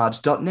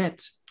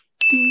travelatlarge.net.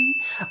 Ding.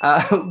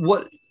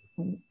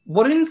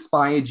 What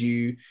inspired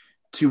you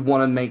to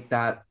want to make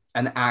that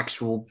an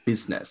actual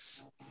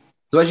business?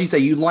 So as you say,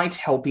 you liked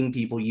helping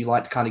people, you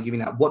liked kind of giving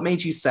that. What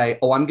made you say,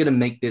 oh, I'm going to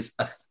make this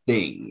a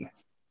thing?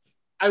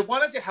 I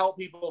wanted to help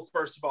people,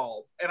 first of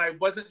all, and I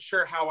wasn't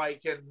sure how I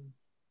can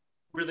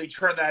really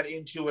turn that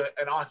into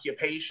an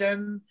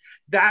occupation.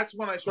 That's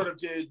when I sort of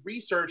did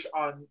research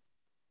on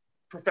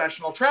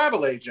professional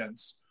travel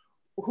agents,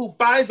 who,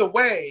 by the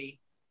way,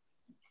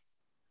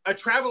 a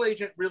travel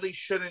agent really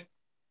shouldn't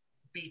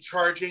be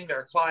charging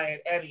their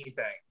client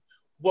anything.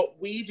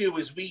 What we do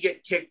is we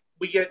get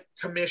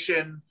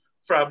commission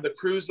from the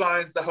cruise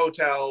lines, the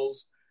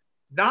hotels,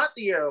 not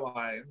the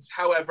airlines.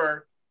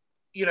 However,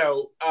 you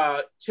know,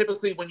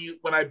 typically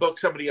when I book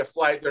somebody a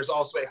flight, there's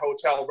also a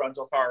hotel,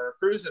 rental car, or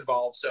cruise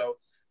involved. So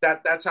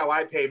that's how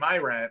I pay my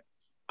rent.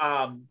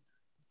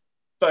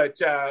 But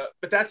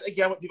that's,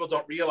 again, what people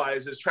don't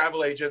realize is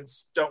travel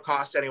agents don't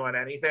cost anyone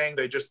anything.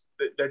 They're just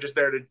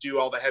there to do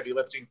all the heavy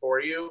lifting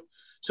for you.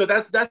 So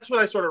that's what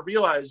I sort of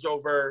realized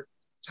over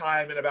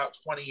time in about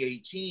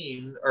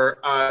 2018,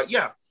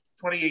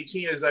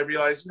 2018, is I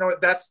realized, you know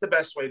what, that's the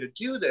best way to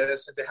do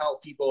this, and to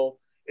help people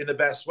in the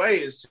best way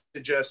is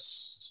to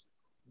just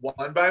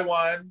one by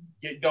one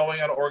get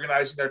going on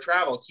organizing their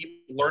travel,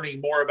 keep learning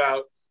more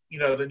about, you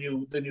know, the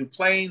new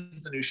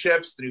planes, the new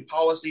ships, the new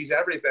policies,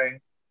 everything,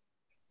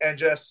 and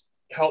just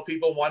help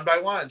people one by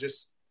one.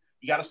 Just,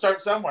 you got to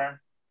start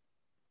somewhere.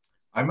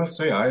 I must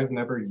say, I have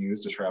never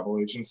used a travel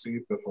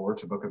agency before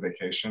to book a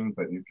vacation,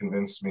 but you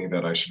convinced me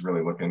that I should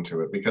really look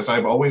into it, because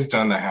I've always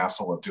done the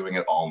hassle of doing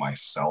it all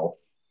myself.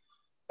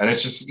 And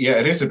it's just, yeah,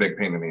 it is a big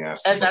pain in the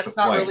ass. And that's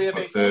not really a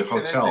big the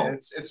hotel.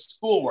 It's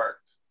schoolwork.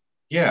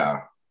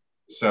 Yeah.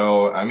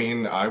 So, I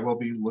mean, I will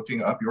be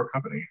looking up your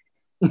company.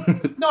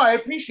 No, I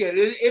appreciate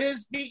it. It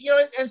is, you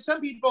know, and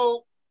some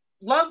people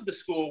love the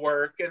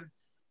schoolwork, and,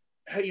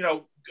 you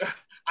know,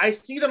 I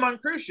see them on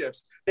cruise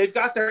ships. They've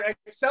got their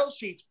Excel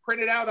sheets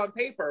printed out on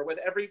paper with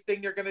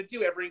everything they're going to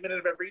do every minute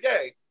of every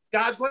day.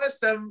 God bless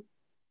them.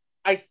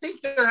 I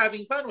think they're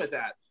having fun with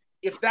that.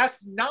 If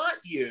that's not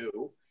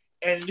you,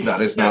 and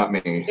that is not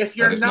me. If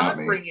you're not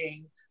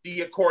bringing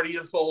the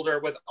accordion folder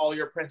with all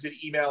your printed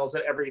emails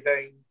and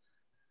everything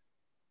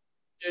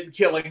and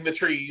killing the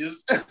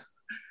trees,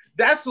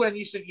 that's when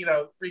you should,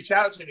 reach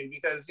out to me,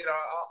 because,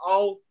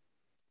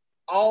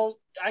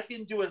 I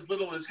can do as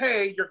little as,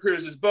 hey, your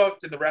cruise is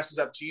booked and the rest is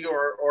up to you,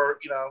 or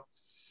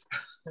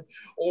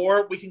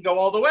or we can go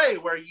all the way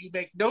where you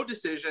make no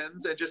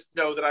decisions and just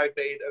know that I've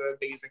made an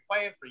amazing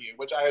plan for you,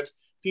 which I have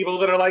people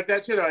that are like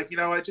that too. They're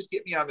like, just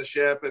get me on the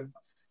ship and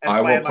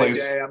plan my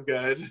day. I'm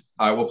good.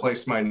 I will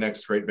place my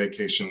next great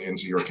vacation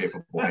into your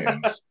capable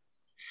hands.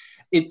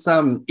 It's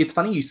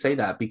funny you say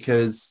that,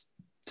 because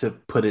to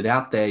put it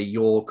out there,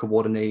 you're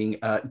coordinating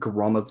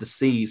Grom of the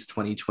Seas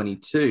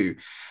 2022.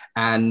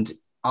 And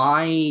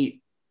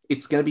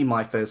it's going to be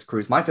my first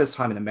cruise, my first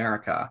time in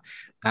America.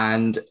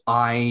 And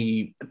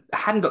I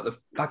hadn't got the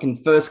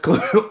fucking first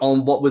clue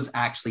on what was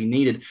actually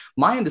needed.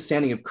 My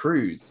understanding of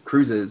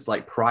cruises,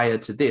 like prior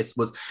to this,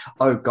 was,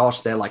 oh gosh,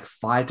 they're like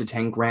 $5,000 to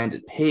 $10,000 a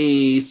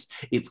piece.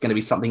 It's going to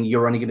be something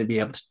you're only going to be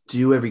able to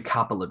do every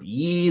couple of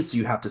years.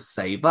 You have to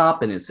save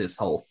up, and it's this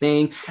whole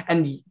thing.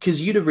 And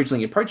because you'd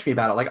originally approached me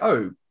about it, like,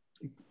 oh,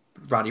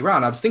 righty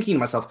round. I was thinking to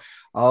myself,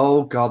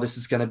 oh god, this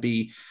is going to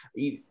be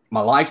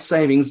my life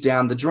savings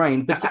down the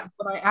drain. But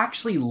when I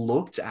actually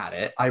looked at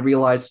it, I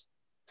realized,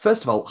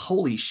 first of all,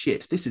 holy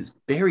shit, this is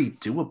very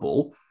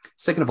doable.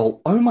 Second of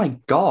all, oh my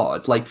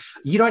god, like,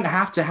 you don't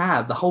have to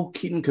have the whole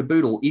kit and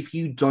caboodle if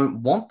you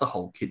don't want the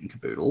whole kit and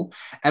caboodle.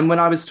 And when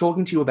I was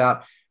talking to you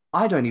about,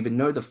 I don't even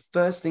know the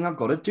first thing I've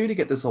got to do to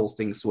get this whole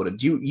thing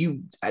sorted,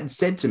 you had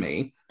said to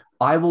me,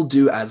 I will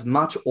do as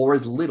much or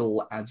as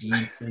little as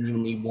you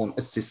genuinely want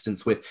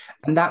assistance with.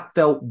 And that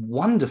felt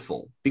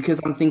wonderful, because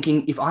I'm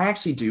thinking, if I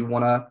actually do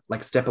want to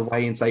like step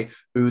away and say,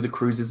 ooh, the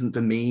cruise isn't for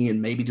me,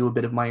 and maybe do a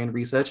bit of my own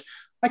research,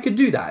 I could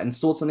do that and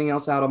sort something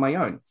else out on my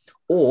own.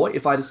 Or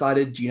if I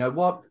decided, do you know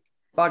what?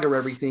 Bugger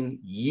everything,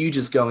 you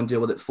just go and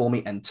deal with it for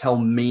me and tell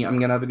me I'm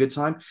going to have a good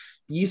time.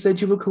 You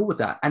said you were cool with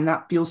that. And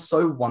that feels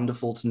so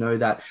wonderful to know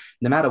that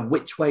no matter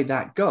which way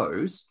that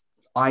goes,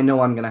 I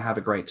know I'm going to have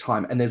a great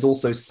time. And there's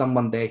also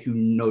someone there who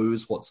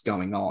knows what's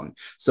going on.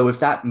 So if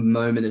that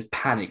moment of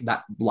panic,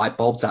 that light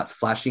bulb starts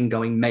flashing,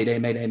 going, Mayday,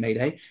 Mayday,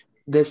 Mayday,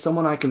 there's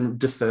someone I can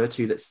defer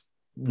to that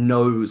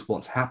knows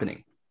what's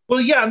happening.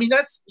 Well, yeah, I mean,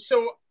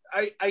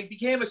 I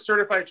became a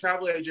certified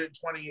travel agent in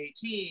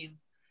 2018.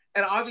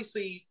 And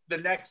obviously the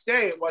next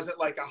day, it wasn't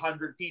like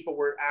 100 people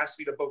were asked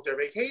me to book their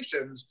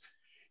vacations.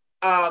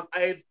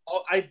 I've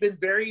been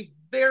very,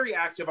 very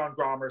active on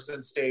Grommer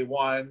since day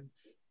one.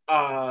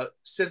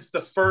 Since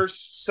the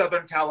first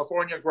Southern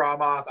California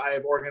Gromoth, I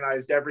have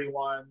organized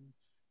everyone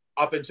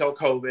up until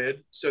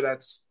COVID. So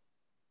that's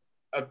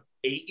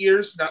 8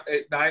 years,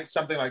 9,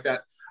 something like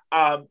that.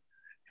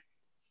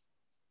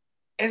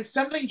 And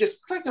something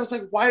just clicked. I was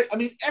like, why? I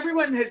mean,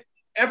 everyone had,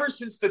 ever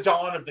since the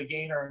dawn of the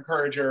Gainer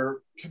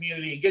Encourager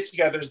community and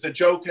get-togethers, the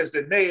joke has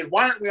been made,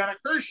 why aren't we on a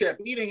cruise ship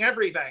eating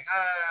everything?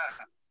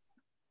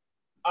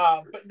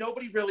 But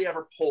nobody really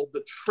ever pulled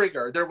the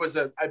trigger. There was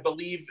I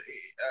believe,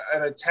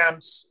 an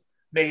attempt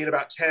made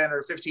about 10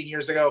 or 15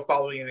 years ago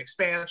following an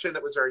expansion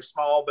that was very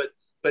small,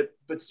 but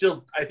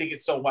still, I think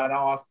it still went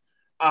off.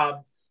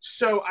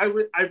 So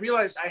I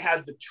realized I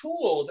had the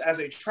tools as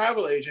a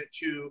travel agent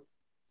to,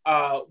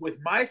 with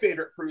my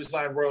favorite cruise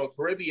line, Royal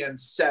Caribbean,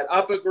 set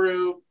up a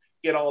group,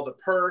 get all the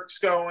perks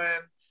going.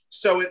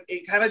 So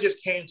it kind of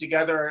just came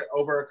together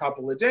over a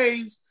couple of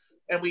days,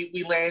 and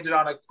we landed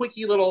on a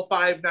quickie little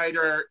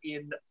 5-nighter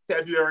in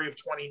February of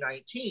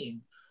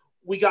 2019.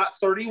 We got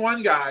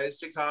 31 guys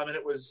to come, and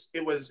it was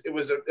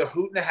a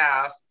hoot and a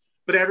half,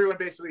 but everyone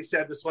basically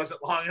said this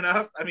wasn't long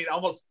enough. I mean,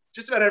 almost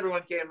just about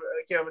everyone came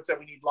up and said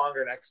we need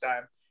longer next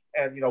time.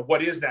 And,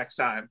 what is next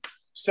time?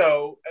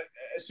 So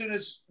as soon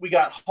as we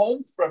got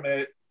home from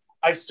it,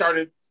 I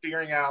started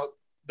figuring out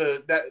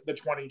the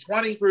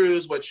 2020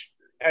 cruise, which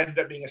ended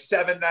up being a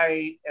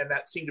 7-night, and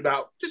that seemed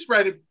about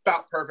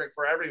perfect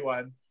for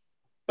everyone.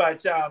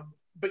 But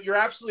you're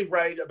absolutely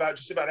right about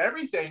just about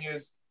everything.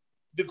 Is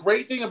the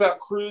great thing about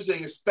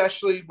cruising,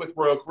 especially with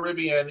Royal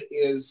Caribbean,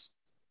 is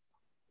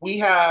we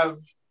have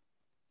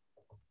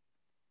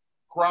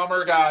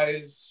Grommer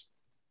guys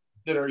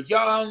that are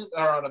young,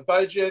 are on a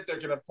budget. They're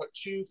going to put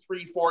 2,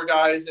 3, 4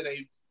 guys in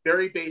a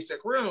very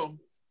basic room,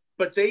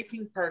 but they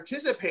can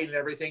participate in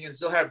everything and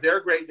still have their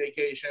great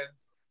vacation.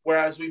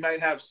 Whereas we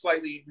might have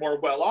slightly more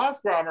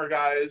well-off Grommer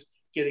guys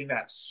getting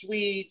that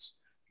suite,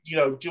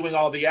 doing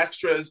all the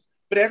extras,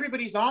 but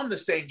everybody's on the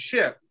same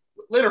ship,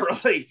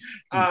 literally.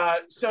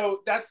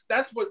 So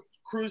that's what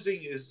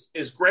cruising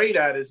is great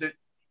at, is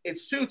it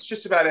suits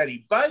just about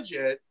any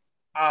budget.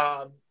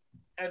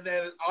 And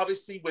then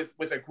obviously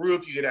with a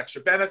group, you get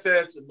extra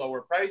benefits and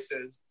lower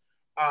prices.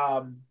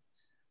 And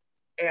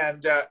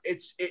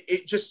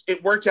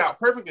it worked out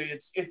perfectly.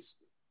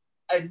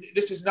 and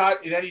this is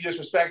not in any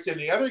disrespect to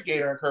any other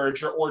Gator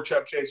Encourager or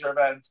Chub Chaser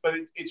events, but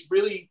it's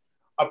really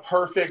a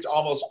perfect,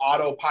 almost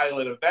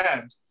autopilot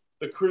event.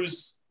 The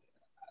cruise,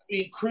 I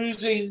mean,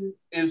 cruising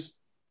is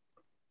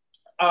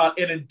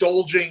an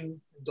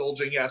indulging,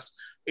 yes,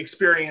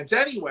 experience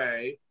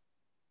anyway.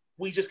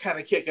 We just kind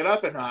of kick it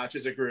up a notch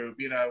as a group,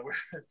 you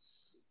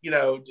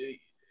know,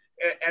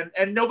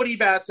 and nobody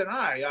bats an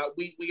eye.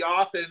 We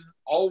often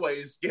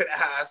always get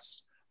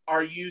asked,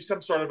 are you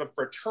some sort of a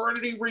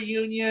fraternity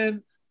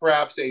reunion,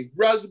 perhaps a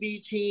rugby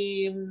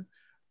team,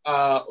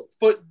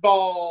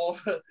 football,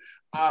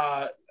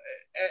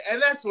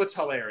 and that's what's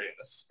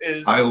hilarious.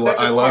 I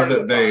love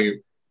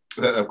that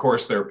that of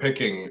course they're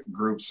picking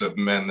groups of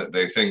men that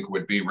they think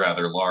would be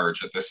rather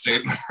large at this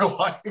stage in their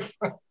life.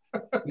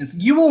 Yes,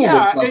 you all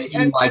look like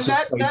you might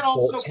have played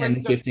sport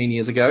 10, 15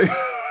 years ago.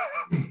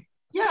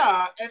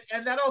 Yeah,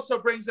 and that also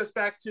brings us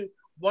back to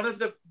one of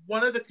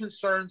the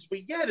concerns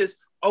we get is,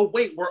 oh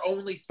wait, we're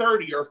only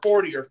 30 or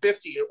 40 or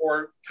 50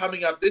 or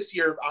coming up this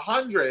year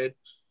 100,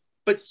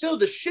 but still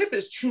the ship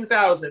is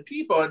 2,000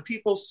 people, and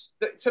people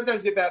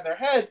sometimes get that in their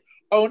head.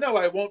 Oh no,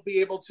 I won't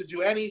be able to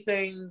do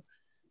anything.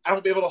 I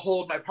won't be able to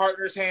hold my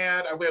partner's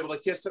hand. I won't be able to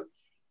kiss him.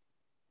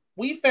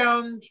 We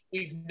found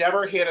we've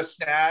never hit a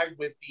snag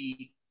with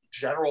the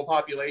general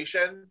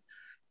population.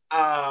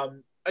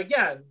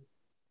 Again,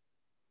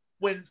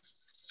 when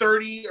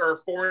 30 or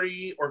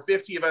 40 or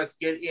 50 of us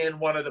get in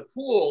one of the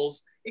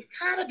pools, it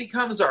kind of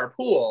becomes our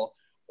pool.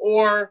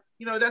 Or,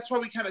 you know, that's why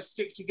we kind of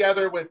stick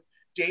together with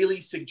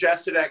daily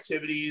suggested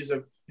activities of,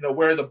 you know,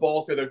 where the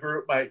bulk of the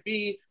group might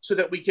be, so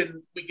that we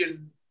can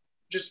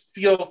just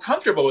feel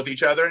comfortable with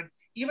each other. And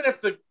even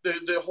if the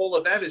whole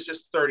event is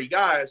just 30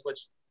 guys,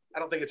 which I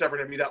don't think it's ever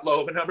going to be that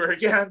low of a number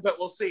again, but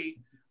we'll see.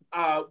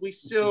 We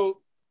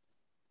still,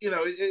 you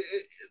know,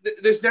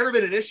 there's never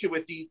been an issue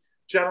with the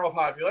general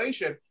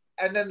population.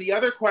 And then the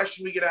other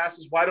question we get asked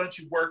is, why don't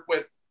you work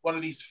with one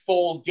of these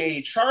full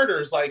gay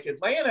charters like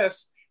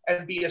Atlantis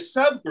and be a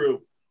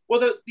subgroup?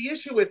 Well, the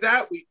issue with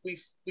that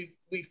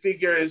we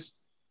figure is,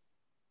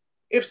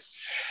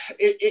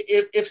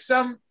 if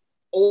some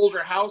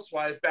older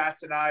housewife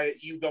bats an eye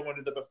at you going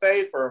to the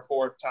buffet for a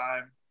fourth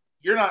time,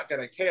 you're not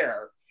going to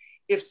care.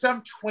 If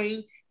some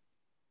twink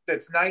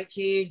that's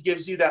 19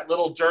 gives you that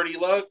little dirty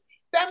look,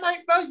 that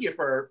might bug you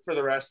for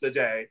the rest of the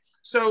day.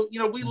 So, you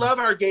know, we love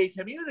our gay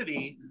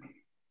community,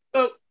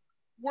 but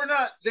we're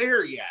not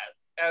there yet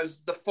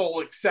as the full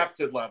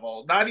accepted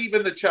level. Not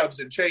even the Chubs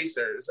and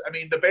Chasers. I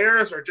mean, the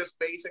Bears are just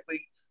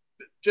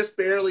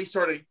barely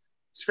sort of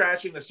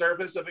scratching the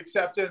surface of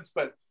acceptance,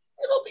 but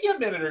it'll be a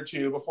minute or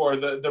two before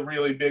the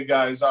really big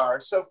guys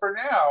are. So for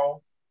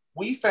now,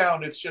 we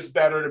found it's just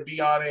better to be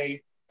on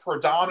a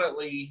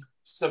predominantly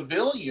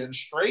civilian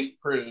straight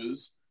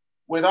cruise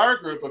with our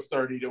group of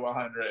 30 to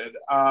 100.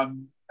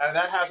 And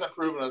that hasn't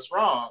proven us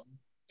wrong.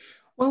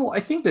 Well,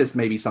 I think there's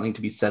maybe something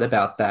to be said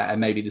about that,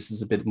 and maybe this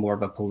is a bit more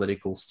of a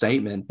political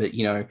statement, but,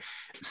 you know,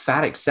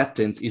 fat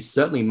acceptance is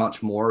certainly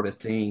much more of a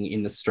thing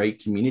in the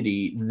straight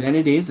community than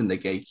it is in the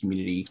gay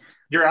community.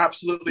 You're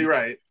absolutely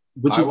right.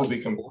 Which is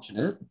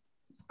unfortunate.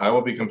 I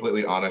will be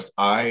completely honest.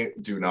 I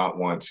do not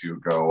want to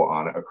go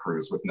on a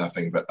cruise with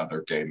nothing but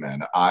other gay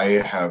men.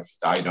 I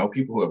know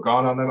people who have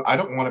gone on them. I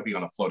don't want to be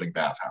on a floating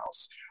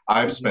bathhouse.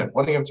 I've spent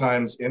plenty of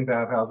times in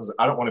bathhouses.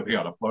 I don't want to be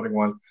on a floating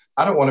one.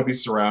 I don't want to be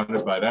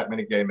surrounded by that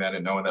many gay men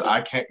and knowing that I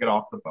can't get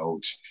off the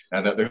boat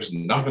and that there's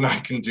nothing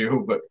I can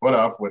do but put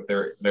up with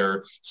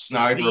their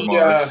snide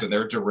remarks and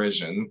their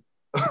derision.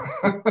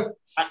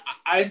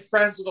 I'm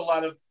friends with a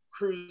lot of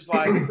cruise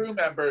line crew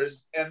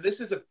members, and this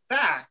is a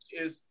fact,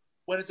 is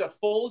when it's a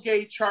full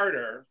gay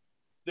charter,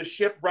 the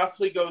ship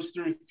roughly goes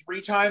through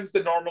 3 times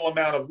the normal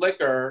amount of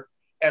liquor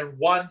and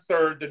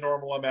 1/3 the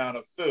normal amount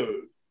of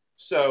food.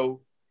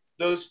 So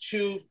those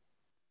two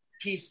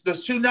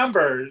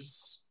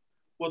numbers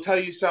will tell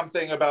you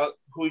something about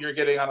who you're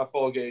getting on a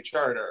full gay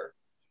charter.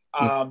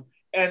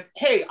 And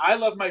hey, I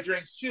love my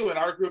drinks too. In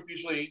our group,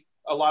 usually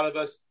a lot of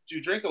us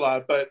do drink a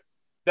lot, but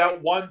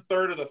that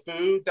 1/3 of the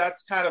food,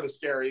 that's kind of a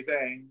scary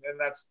thing. And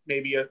that's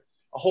maybe a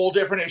whole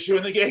different issue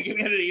in the gay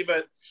community,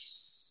 but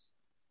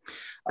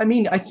I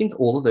mean, I think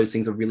all of those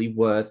things are really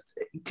worth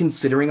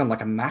considering on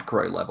like a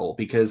macro level,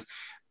 because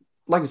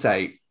like I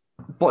say,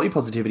 body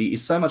positivity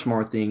is so much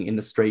more a thing in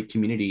the straight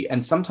community.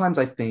 And sometimes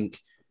I think,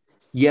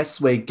 yes,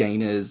 we're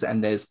gainers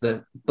and there's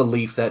the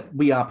belief that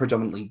we are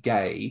predominantly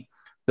gay,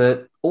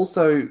 but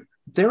also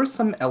there are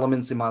some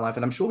elements in my life,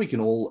 and I'm sure we can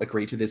all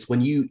agree to this,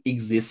 when you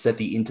exist at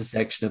the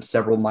intersection of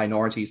several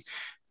minorities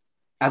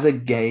as a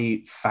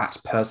gay fat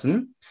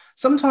person,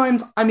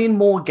 sometimes I'm in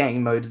more gay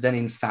mode than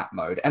in fat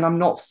mode, and I'm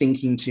not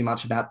thinking too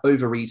much about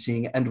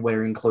overeating and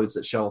wearing clothes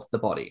that show off the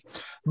body.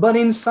 But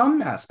in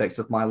some aspects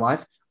of my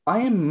life, I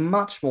am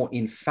much more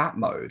in fat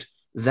mode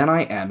than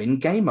I am in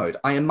gay mode.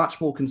 I am much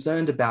more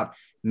concerned about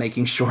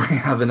making sure I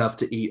have enough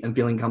to eat and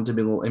feeling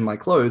comfortable in my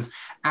clothes,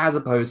 as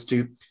opposed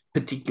to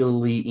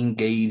particularly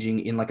engaging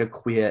in like a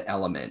queer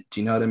element. Do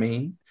you know what I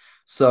mean?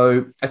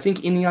 So I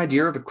think in the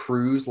idea of a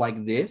cruise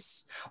like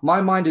this, my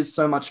mind is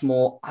so much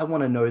more, I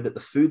want to know that the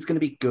food's going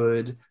to be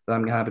good, that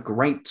I'm going to have a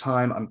great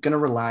time, I'm going to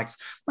relax.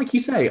 Like you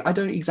say, I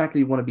don't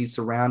exactly want to be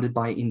surrounded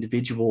by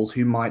individuals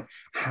who might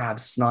have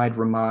snide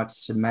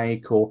remarks to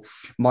make or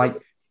might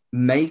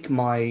make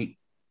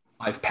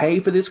I've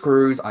paid for this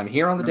cruise, I'm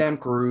here on the damn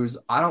cruise.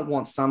 I don't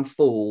want some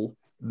fool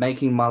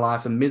making my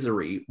life a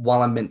misery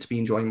while I'm meant to be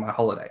enjoying my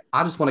holiday.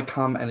 I just want to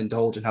come and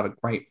indulge and have a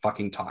great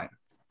fucking time.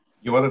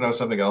 You want to know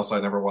something else I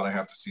never want to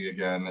have to see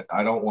again?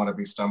 I don't want to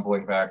be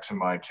stumbling back to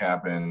my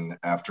cabin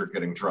after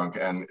getting drunk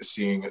and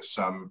seeing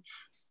some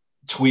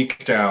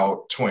tweaked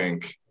out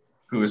twink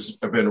who's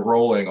been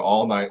rolling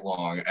all night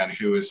long and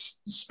who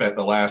has spent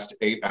the last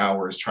 8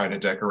 hours trying to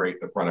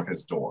decorate the front of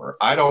his door.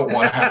 I don't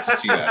want to have to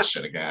see that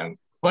shit again.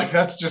 Like,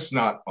 that's just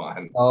not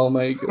fun. Oh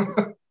my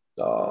God.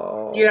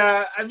 Oh.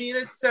 Yeah, I mean,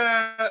 it's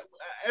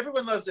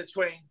everyone loves a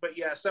twink, but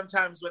yeah,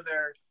 sometimes when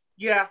they're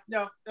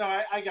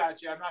I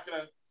got you. I'm not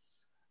gonna.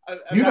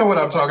 You know what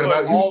I'm talking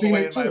about. You've seen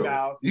it too.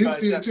 You've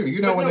seen it too.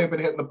 You know when they've been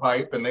hitting the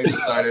pipe and they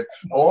decided,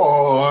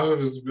 I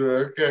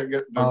can't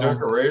get the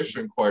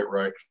decoration quite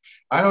right.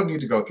 I don't need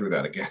to go through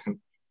that again.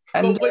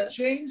 But what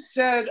James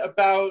said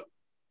about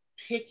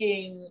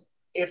picking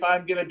if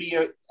I'm going to be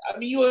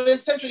you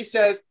essentially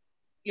said,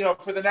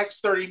 for the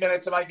next 30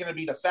 minutes, am I going to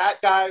be the fat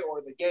guy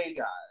or the gay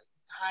guy?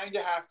 Kind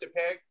of have to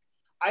pick.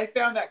 I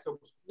found that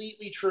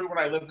completely true when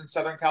I lived in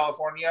Southern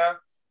California.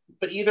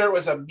 But either it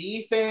was a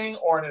me thing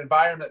or an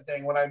environment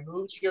thing. When I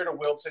moved here to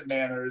Wilton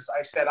Manors,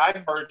 I said,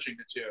 I'm merging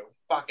the two.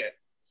 Fuck it.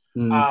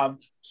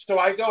 So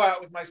I go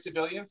out with my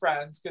civilian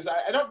friends because I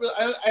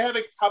have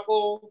a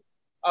couple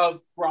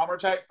of Grommer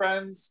type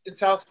friends in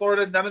South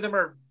Florida. None of them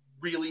are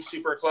really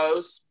super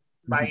close.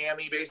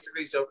 Miami,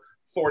 basically. So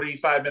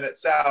 45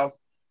 minutes south.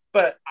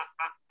 But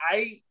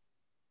I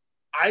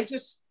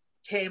just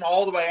came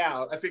all the way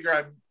out. I figure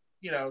I'm,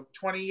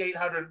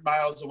 2,800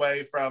 miles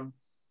away from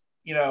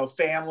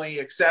family,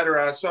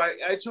 etc. So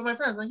I told my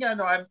friends, I'm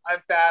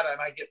fat. I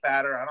might get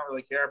fatter. I don't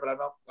really care, but I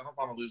don't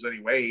want to lose any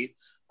weight.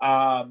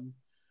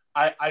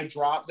 I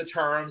dropped the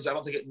terms. I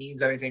don't think it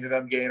means anything to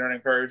them, gainer and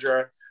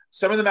encourager.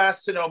 Some of them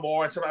ask to know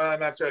more, and some of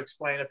them have to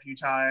explain a few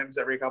times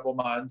every couple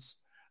months.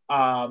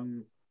 About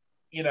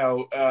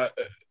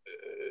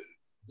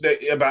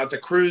the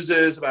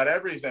cruises, about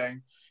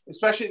everything.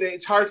 Especially,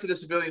 it's hard for the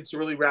civilians to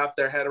really wrap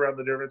their head around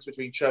the difference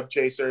between chub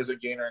chasers and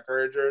gainer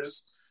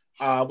encouragers,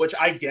 which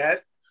I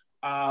get.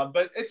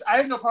 But I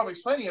have no problem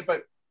explaining it,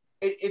 but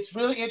it's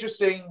really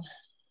interesting.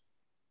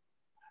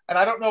 And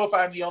I don't know if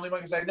I'm the only one,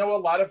 because I know a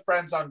lot of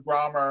friends on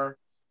Grommer,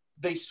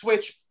 they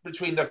switch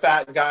between the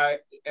fat guy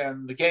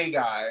and the gay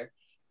guy,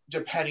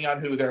 depending on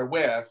who they're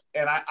with.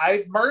 And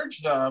I've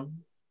merged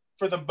them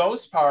for the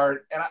most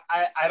part, and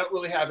I don't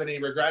really have any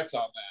regrets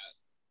on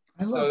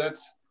that. So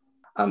that's...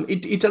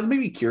 It does make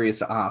me curious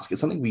to ask.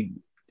 It's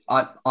something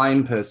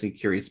I'm personally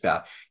curious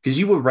about, because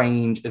you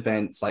arrange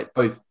events like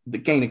both the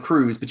Gainer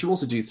Cruise, but you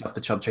also do stuff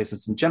for Chub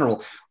Chasers in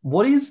general.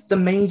 What is the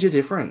major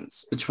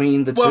difference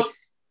between the two?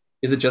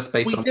 Is it just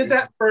based on... We did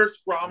that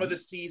first Grom of the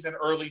season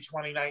early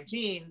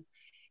 2019,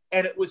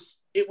 and it was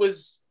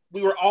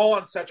we were all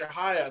on such a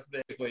high,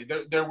 athletically.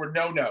 There were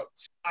no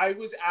notes. I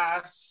was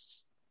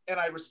asked, and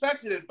I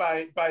respected it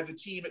by the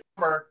team at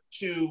Summer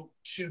to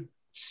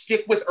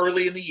stick with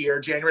early in the year,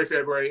 January,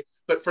 February,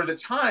 but for the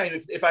time,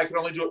 if I could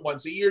only do it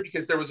once a year,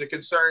 because there was a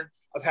concern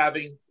of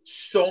having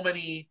so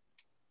many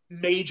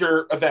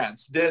major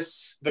events,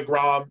 the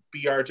Grom,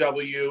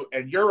 BRW,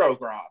 and Euro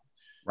Grom.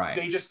 Right.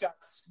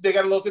 They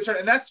got a little concerned,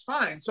 and that's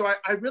fine. So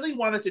I really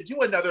wanted to do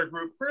another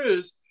group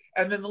cruise,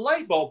 and then the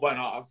light bulb went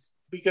off,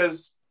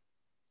 because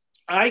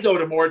I go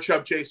to more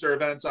Chub Chaser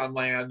events on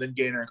land than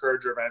Gainer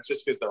Encourager events,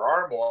 just because there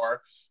are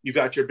more. You've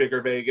got your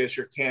Bigger Vegas,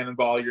 your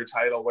Cannonball, your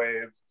Tidal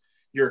Wave,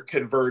 your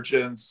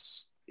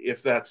Convergence,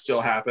 if that's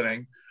still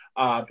happening,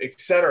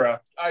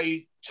 etc.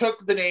 I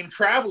took the name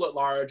Travel at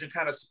Large and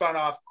kind of spun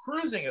off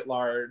Cruising at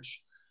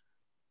Large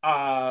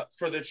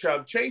for the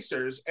Chub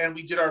Chasers. And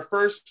we did our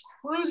first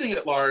Cruising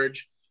at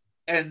Large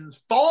in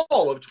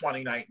fall of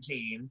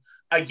 2019.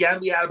 Again,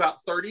 we had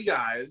about 30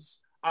 guys.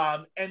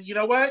 And you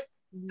know what?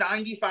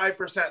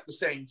 95% the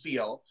same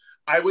feel.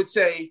 I would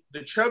say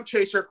the Chub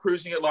Chaser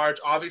Cruising at Large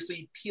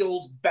obviously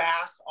peels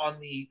back on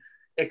the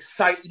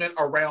excitement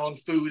around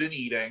food and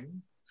eating.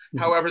 Mm-hmm.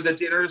 However, the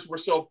dinners were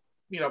still,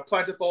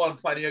 plentiful, and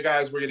plenty of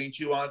guys were getting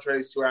 2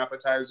 entrees, 2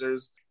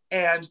 appetizers.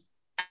 And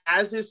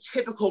as is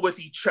typical with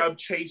the Chub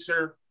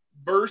Chaser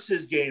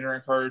versus Gainer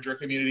Encourager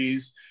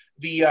communities,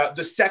 the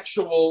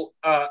sexual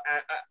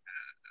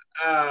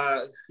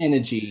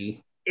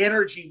energy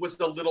was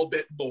a little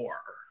bit more.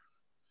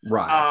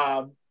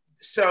 Right.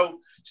 So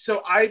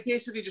I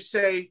basically just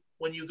say,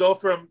 when you go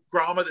from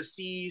Grom of the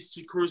Seas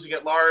to Cruising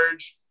at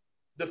Large,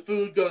 the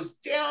food goes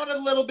down a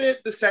little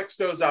bit, the sex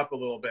goes up a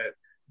little bit.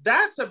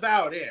 That's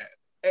about it.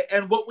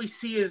 And what we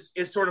see is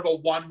sort of a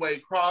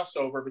one-way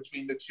crossover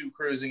between the two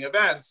cruising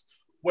events,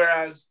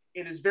 whereas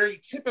it is very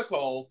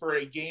typical for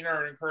a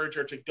gainer and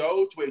encourager to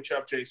go to a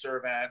Chub Chaser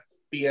event,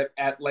 be it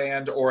at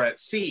land or at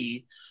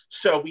sea.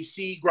 So we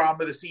see Grom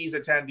of the Seas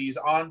attendees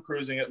on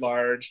Cruising at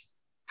Large.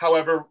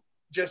 However,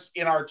 just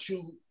in our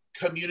two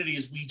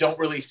communities, we don't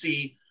really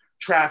see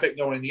traffic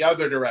going the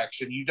other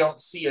direction. You don't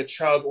see a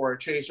Chub or a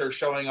Chaser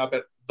showing up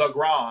at the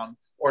Grom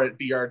or at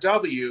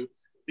BRW,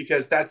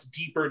 because that's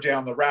deeper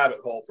down the rabbit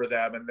hole for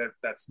them, and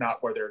that's not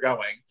where they're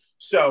going.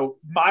 So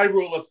my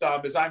rule of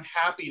thumb is I'm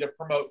happy to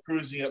promote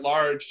Cruising at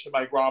Large to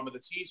my Grom of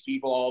the Seas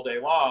people all day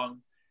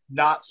long,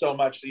 not so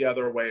much the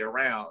other way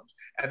around.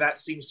 And that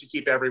seems to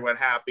keep everyone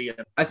happy.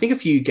 I think a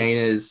few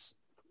gainers,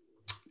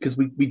 because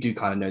we do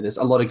kind of know this,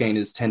 a lot of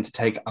gainers tend to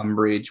take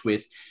umbrage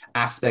with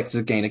aspects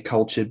of gainer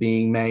culture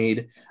being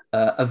made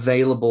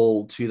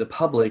available to the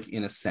public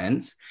in a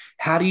sense.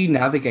 How do you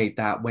navigate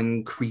that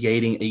when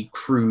creating a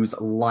cruise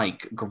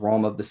like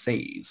Grom of the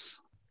Seas?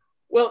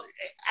 Well,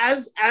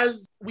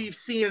 as we've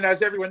seen, and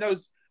as everyone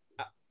knows,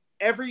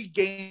 every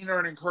gainer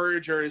and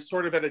encourager is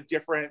sort of at a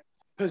different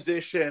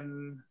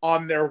position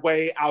on their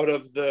way out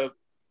of the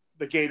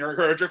gainer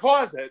encourager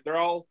closet. They're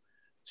all,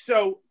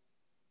 so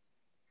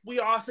we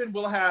often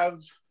will have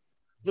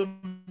the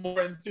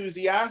more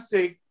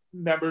enthusiastic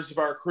members of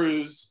our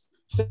crews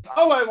say,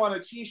 oh, I want a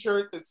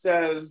t-shirt that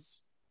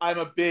says I'm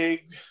a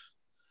big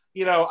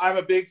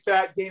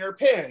fat gainer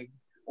pig,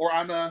 or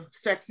I'm a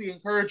sexy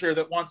encourager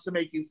that wants to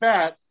make you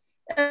fat.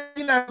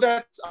 And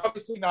that's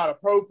obviously not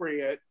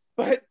appropriate,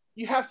 but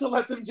you have to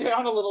let them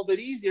down a little bit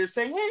easier,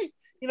 saying, hey,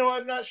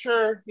 I'm not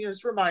sure,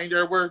 just a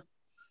reminder, we're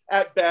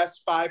at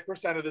best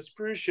 5% of this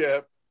cruise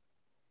ship.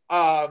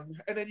 And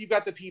then you've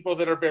got the people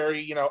that are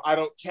very,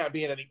 can't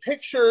be in any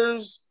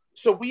pictures.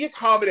 So we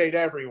accommodate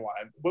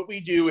everyone. What we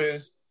do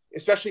is,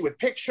 especially with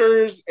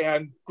pictures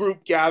and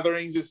group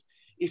gatherings, is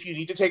if you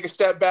need to take a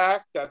step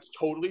back, that's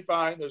totally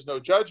fine. There's no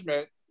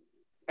judgment.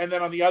 And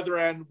then on the other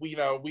end, we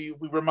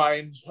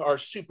remind our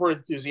super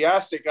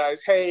enthusiastic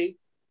guys, hey,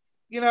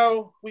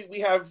 we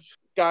have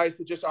guys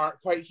that just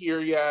aren't quite here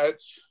yet.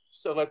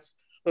 So let's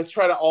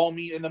try to all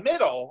meet in the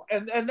middle.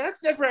 And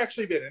that's never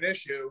actually been an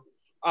issue.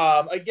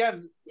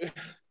 Again,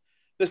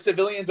 the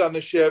civilians on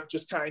the ship,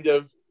 just kind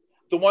of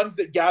the ones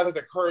that gather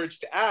the courage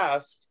to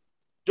ask,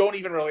 don't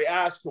even really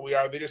ask who we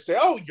are. They just say,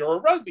 oh, you're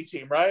a rugby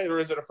team, right? Or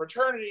is it a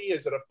fraternity?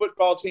 Is it a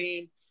football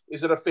team?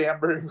 Is it a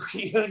family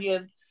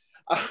reunion?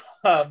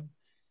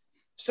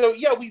 So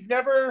yeah, we've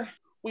never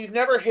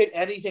hit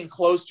anything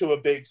close to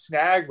a big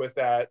snag with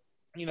that,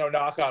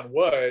 knock on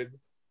wood,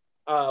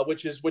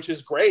 which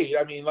is great.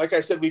 I mean, like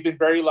I said, we've been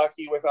very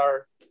lucky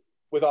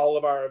with all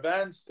of our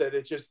events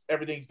that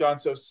everything's gone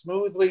so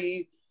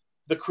smoothly.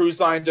 The cruise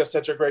line does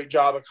such a great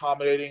job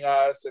accommodating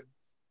us, and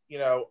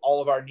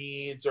all of our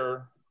needs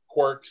or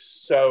quirks.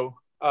 So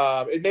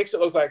it makes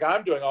it look like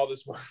I'm doing all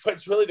this work, but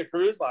it's really the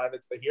cruise line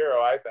that's the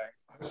hero, I think.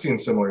 I've seen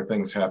similar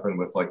things happen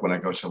with, like, when I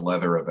go to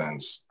leather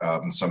events.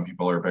 Some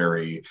people are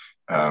very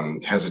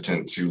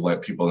hesitant to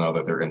let people know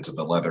that they're into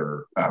the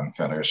leather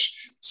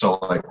fetish. So,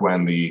 like,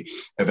 when the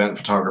event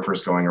photographer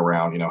is going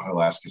around,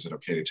 he'll ask, is it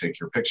okay to take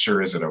your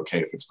picture? Is it okay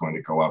if it's going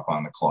to go up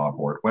on the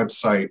Clawboard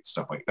website?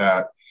 Stuff like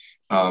that.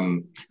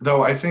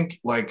 Though I think,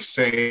 like,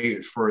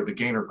 say, for the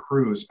Gainer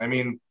Cruise, I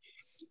mean,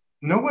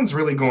 no one's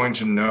really going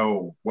to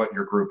know what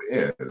your group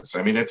is.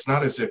 I mean, it's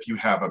not as if you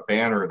have a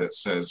banner that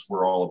says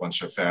we're all a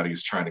bunch of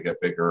fatties trying to get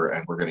bigger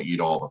and we're going to eat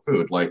all the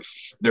food. Like,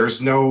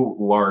 there's no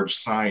large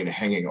sign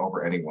hanging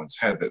over anyone's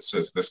head that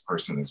says this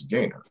person is a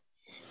gainer.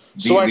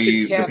 So I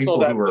should cancel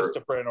that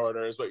Vistaprint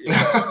order, is what you're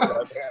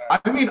saying.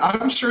 I mean,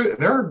 I'm sure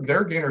there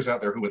are gainers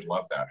out there who would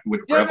love that, who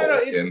would revel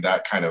in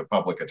that kind of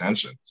public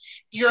attention.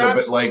 You're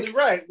absolutely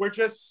right. We're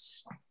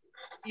just,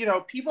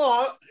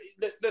 people,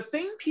 the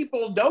thing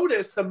people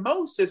notice the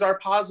most is our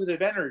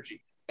positive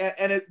energy.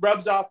 And it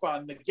rubs off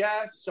on the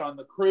guests, on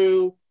the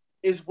crew,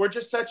 is we're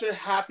just such a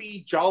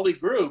happy, jolly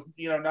group,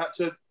 not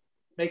to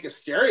make a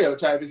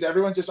stereotype, is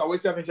everyone's just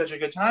always having such a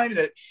good time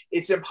that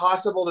it's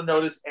impossible to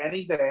notice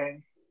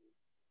anything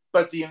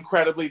but the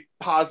incredibly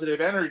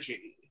positive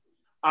energy.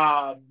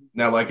 Now,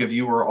 like, if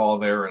you were all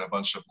there in a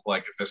bunch of,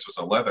 like, if this was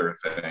a leather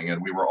thing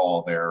and we were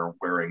all there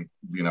wearing,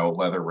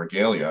 leather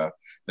regalia,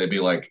 they'd be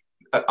like,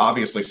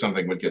 obviously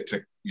something would get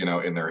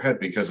in their head,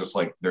 because it's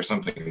like there's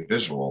something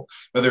visual,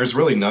 but there's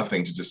really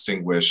nothing to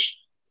distinguish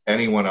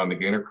anyone on the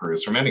Gainer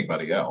cruise from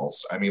anybody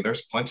else. I mean,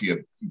 there's plenty of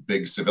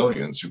big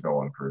civilians who go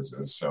on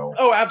cruises. So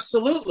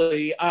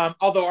absolutely.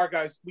 Although our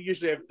guys, we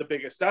usually have the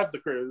biggest of the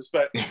cruise,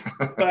 but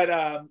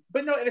no,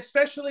 and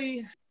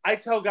especially I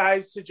tell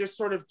guys to just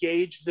sort of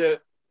gauge the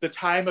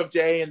time of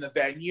day and the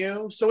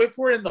venue. So if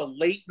we're in the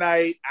late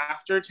night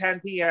after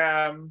 10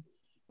 p.m.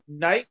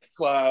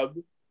 nightclub,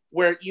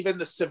 where even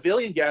the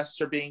civilian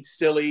guests are being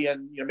silly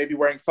and maybe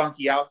wearing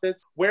funky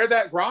outfits, wear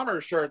that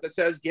Grommer shirt that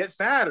says "Get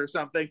Fat" or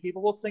something.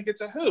 People will think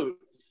it's a hoot.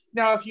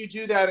 Now, if you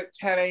do that at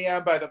 10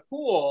 a.m. by the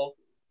pool,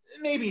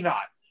 maybe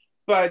not.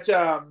 But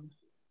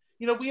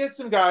we had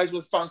some guys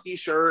with funky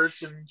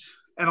shirts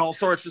and all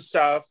sorts of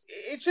stuff.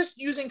 It's just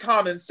using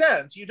common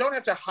sense. You don't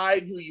have to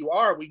hide who you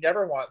are. We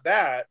never want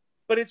that.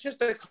 But it's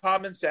just a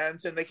common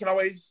sense, and they can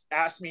always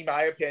ask me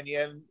my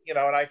opinion, and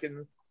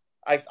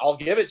I'll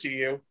give it to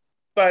you.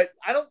 But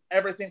I don't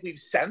ever think we've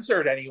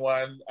censored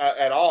anyone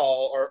at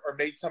all, or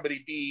made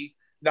somebody be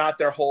not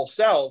their whole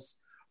selves.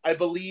 I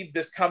believe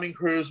this coming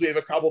cruise, we have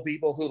a couple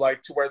people who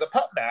like to wear the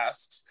pup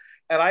masks.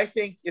 And I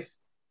think if,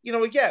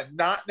 again,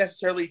 not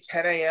necessarily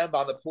 10 a.m.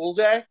 on the pool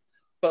deck,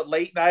 but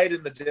late night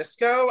in the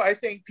disco, I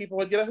think people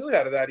would get a hoot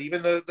out of that,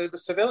 even the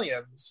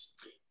civilians.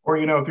 Or,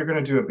 if you're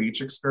going to do a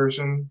beach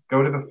excursion,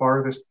 go to the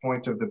farthest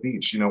point of the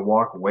beach,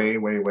 walk way,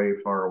 way, way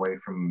far away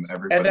from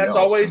everybody else. And that's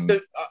else. always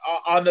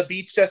on the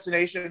beach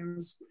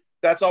destinations,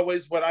 that's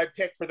always what I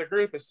pick for the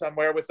group, is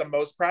somewhere with the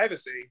most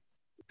privacy.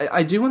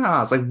 I do want to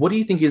ask, what do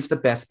you think is the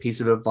best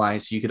piece of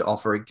advice you could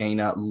offer a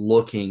gainer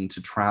looking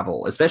to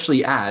travel,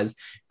 especially as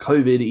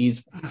COVID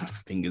is,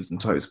 fingers and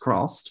toes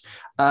crossed,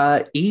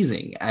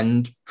 easing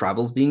and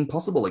travel's being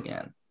possible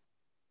again?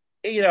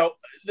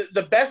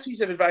 The best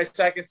piece of advice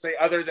I can say,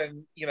 other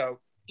than,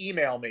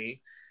 email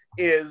me,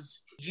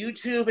 is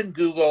YouTube and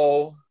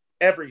Google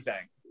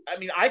everything. I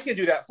mean, I can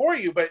do that for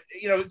you, but,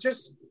 you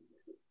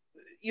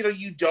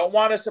don't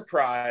want a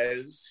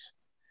surprise.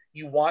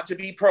 You want to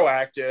be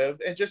proactive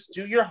and just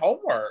do your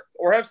homework,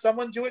 or have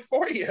someone do it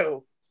for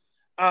you.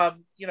 There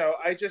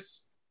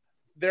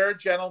are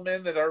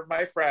gentlemen that are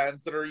my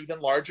friends that are even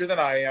larger than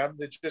I am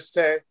that just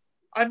say,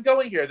 I'm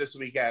going here this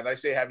weekend. I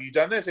say, have you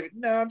done this?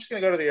 No, I'm just going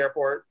to go to the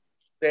airport.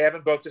 They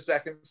haven't booked a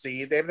second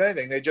seat. They haven't done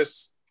anything. They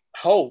just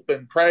hope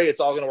and pray it's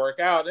all going to work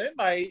out. And it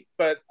might,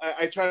 but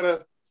I try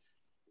to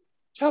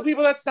tell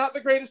people that's not the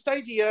greatest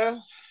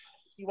idea.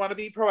 You want to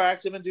be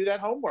proactive and do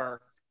that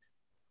homework.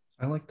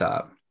 I like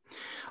that.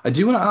 I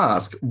do want to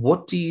ask,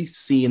 what do you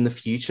see in the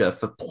future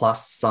for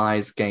plus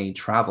size gay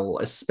travel,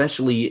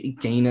 especially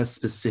gainer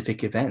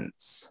specific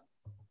events?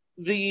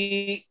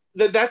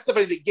 That's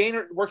the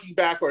gainer, working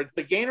backwards.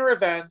 The gainer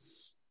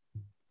events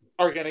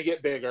are going to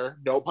get bigger.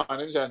 No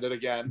pun intended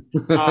again.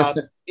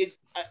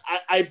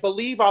 I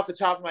believe off the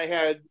top of my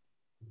head,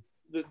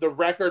 the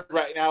record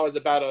right now is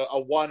about a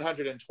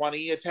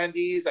 120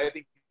 attendees. I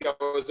think it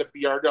was at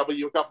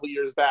BRW a couple of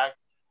years back.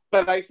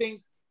 But I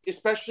think,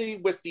 especially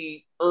with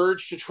the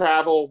urge to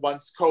travel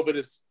once COVID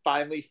is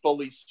finally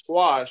fully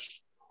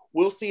squashed,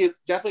 we'll see it,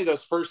 definitely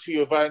those first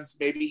few events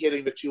maybe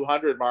hitting the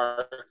 200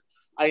 mark.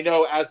 I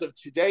know as of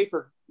today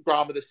for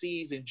Grom of the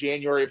Seas in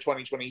January of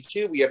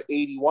 2022, we have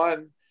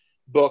 81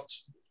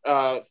 booked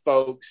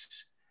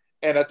folks.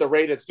 And at the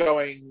rate it's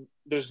going,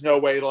 there's no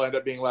way it'll end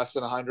up being less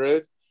than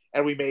 100.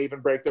 And we may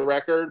even break the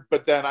record.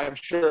 But then I'm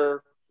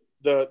sure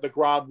the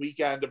Grom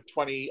weekend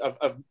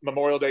of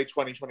Memorial Day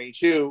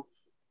 2022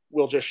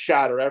 will just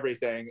shatter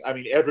everything. I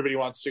mean, everybody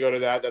wants to go to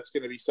that. That's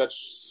going to be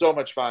so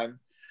much fun.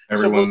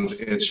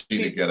 Everyone's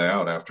itchy to get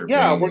out after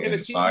being we're going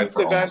to see these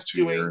events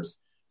doing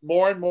years.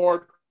 More and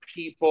more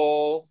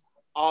people.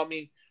 I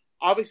mean,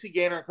 obviously,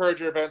 Gainer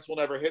Encourager events will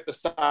never hit the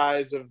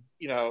size of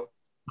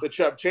the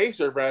Chub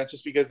Chaser events,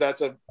 just because that's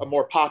a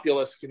more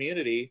populous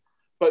community.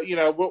 But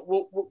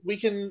we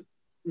can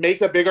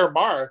make a bigger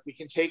mark. We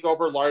can take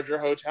over larger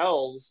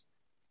hotels.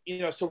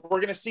 So we're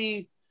going to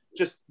see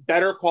just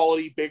better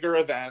quality, bigger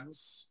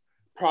events.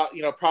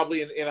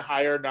 Probably in a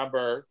higher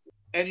number.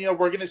 And,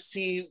 we're going to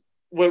see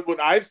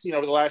what I've seen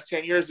over the last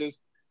 10 years is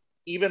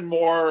even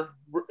more,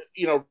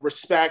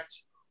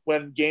 respect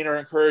when Gainer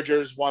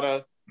Encouragers want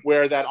to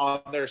wear that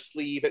on their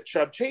sleeve at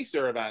Chub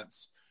Chaser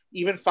events.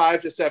 Even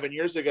 5 to 7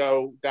 years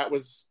ago, that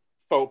was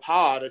faux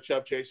pas at a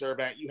Chub Chaser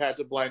event. You had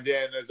to blend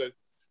in as a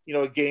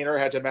Gainer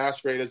had to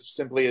masquerade as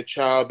simply a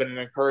Chub, and an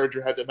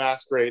Encourager had to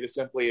masquerade as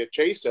simply a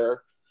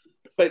Chaser.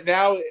 But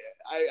now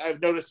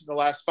I've noticed in the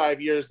last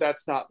 5 years,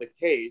 that's not the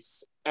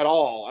case at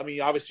all. I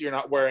mean, obviously you're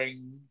not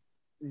wearing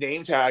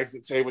name tags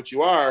that say what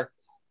you are,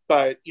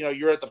 but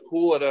you're at the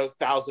pool at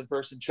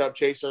 1,000-person Chub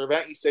Chaser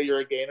event. You say you're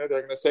a gainer,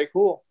 they're going to say,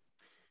 cool.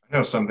 I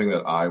know something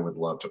that I would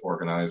love to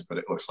organize, but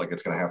it looks like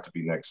it's going to have to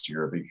be next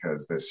year,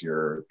 because this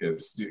year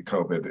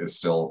COVID is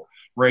still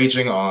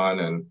raging on,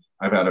 and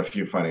I've had a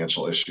few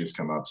financial issues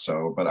come up.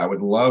 But I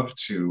would love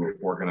to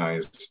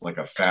organize like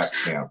a fat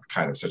camp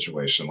kind of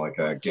situation, like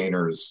a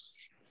gainers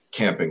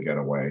camping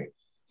getaway.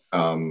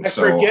 I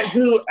forget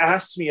who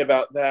asked me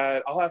about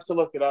that. I'll have to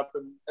look it up.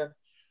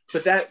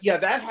 But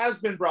that has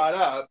been brought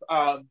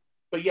up.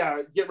 But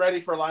yeah, get ready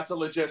for lots of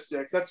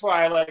logistics. That's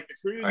why I like the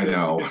cruises. I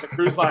know. Because the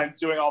cruise line's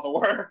doing all the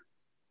work.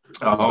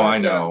 I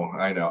know.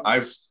 I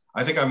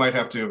think I might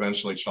have to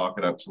eventually chalk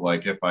it up to,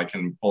 like, if I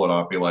can pull it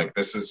off, be like,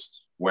 this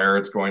is where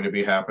it's going to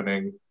be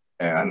happening.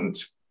 And,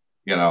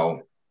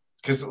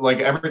 because like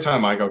every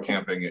time I go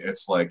camping,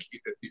 it's like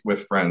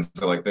with friends,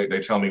 they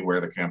tell me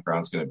where the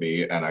campground's going to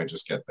be, and I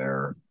just get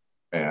there.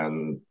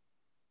 And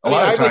a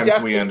lot of times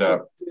we end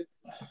up.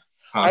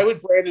 I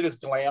would brand it as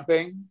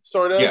glamping,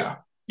 sort of. Yeah,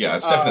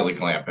 it's definitely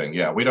glamping.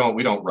 Yeah, we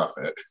don't rough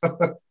it.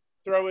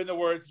 Throw in the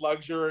words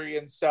luxury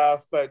and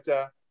stuff, but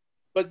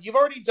you've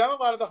already done a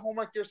lot of the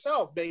homework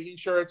yourself, making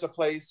sure it's a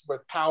place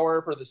with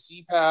power for the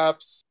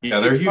CPAPs. Yeah,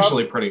 they're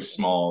usually pretty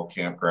small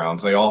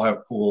campgrounds. They all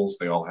have pools.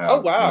 They all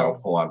have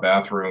full-on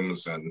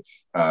bathrooms and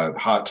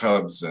hot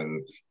tubs,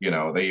 and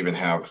they even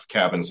have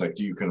cabins like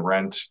you can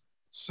rent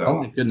Oh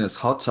my So, goodness,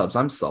 hot tubs!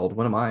 I'm sold.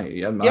 What am I?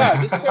 Yeah, I'm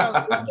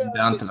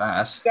down for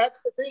that.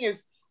 that's the thing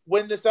is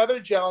when this other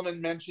gentleman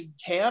mentioned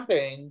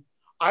camping,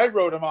 I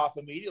wrote him off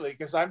immediately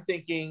because I'm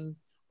thinking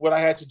what I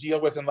had to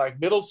deal with in like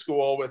middle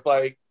school with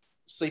like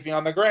sleeping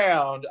on the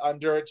ground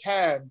under a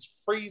tent,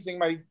 freezing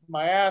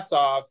my ass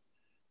off,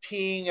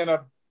 peeing in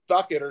a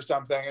bucket or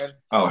something. And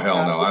oh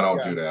hell no, I don't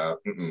yeah. do that.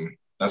 Mm-mm.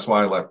 That's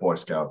why I left Boy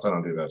Scouts. I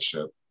don't do that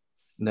shit.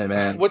 No,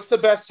 man. What's the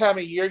best time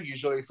of year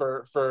usually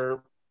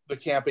for the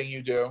camping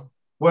you do?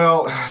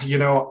 Well,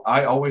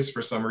 I always,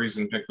 for some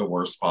reason, pick the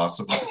worst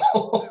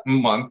possible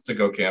month to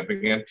go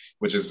camping in,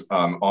 which is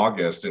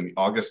August. And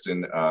August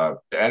in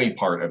any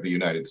part of the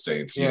United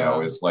States, Yeah.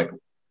 is like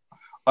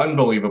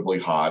unbelievably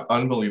hot,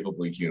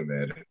 unbelievably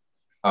humid.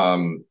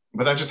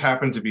 But that just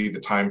happened to be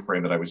the time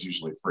frame that I was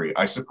usually free.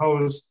 I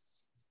suppose,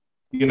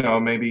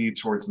 maybe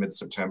towards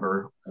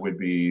mid-September would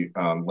be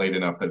late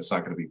enough that it's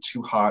not going to be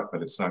too hot,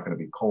 but it's not going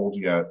to be cold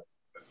yet.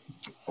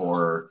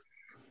 Or,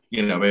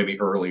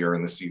 maybe earlier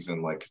in the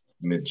season, like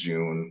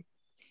mid-June.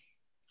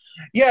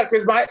 Yeah,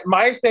 because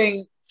my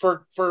thing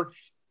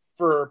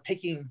for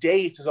picking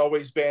dates has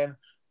always been,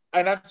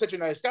 and I'm such a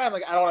nice guy, I'm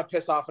like, I don't want to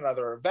piss off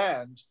another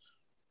event,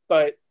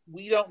 but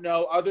we don't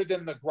know, other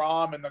than the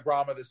Grom and the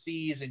Grom of the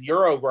Seas and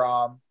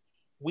Eurogrom,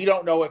 we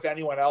don't know if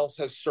anyone else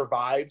has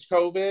survived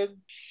COVID.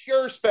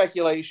 Pure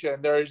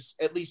speculation. There's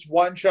at least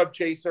one Chub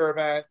Chaser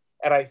event,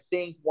 and I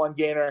think one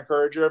Gainer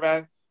Encourager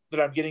event that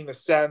I'm getting the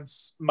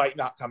sense might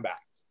not come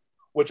back,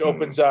 which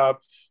opens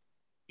up,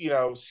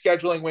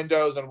 scheduling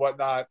windows and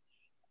whatnot.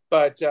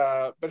 But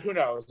who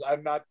knows? I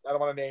don't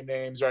want to name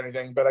names or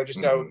anything, but I just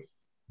know,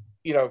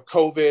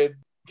 COVID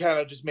kind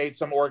of just made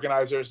some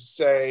organizers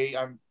say,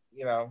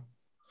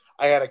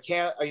 I had to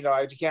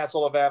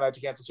cancel an event, I had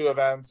to cancel 2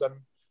 events, and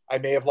I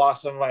may have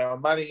lost some of my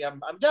own money.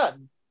 I'm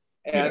done.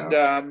 And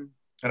and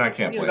I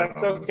can't blame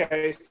that's them.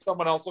 okay.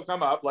 Someone else will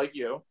come up like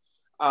you,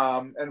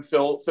 and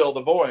fill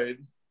the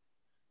void.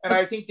 And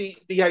I think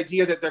the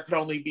idea that there can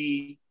only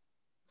be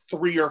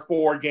 3 or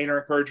 4 Gainer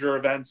Encourager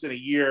events in a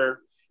year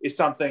is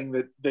something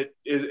that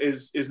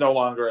is no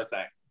longer a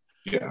thing.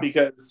 Yeah.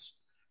 Because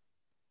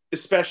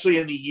especially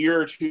in the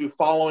year or 2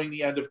 following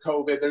the end of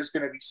COVID, there's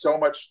going to be so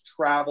much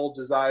travel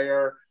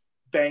desire,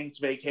 banked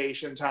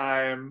vacation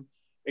time,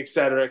 et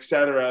cetera,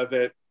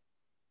 that,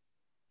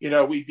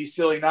 we'd be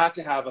silly not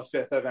to have a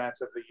 5th event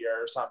of the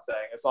year or something,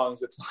 as long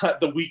as it's not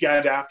the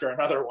weekend after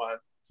another one.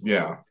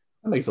 Yeah.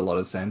 That makes a lot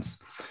of sense.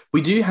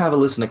 We do have a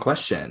listener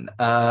question.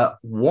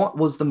 What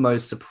was the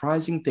most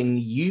surprising thing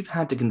you've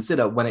had to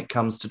consider when it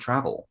comes to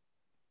travel?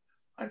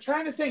 I'm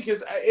trying to think,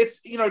 is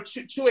it's,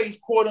 to a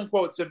quote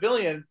unquote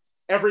civilian,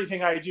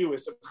 everything I do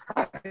is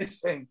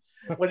surprising.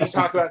 When you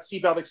talk about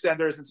seatbelt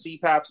extenders and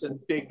CPAPs and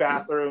big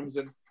bathrooms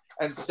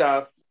and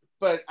stuff.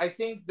 But I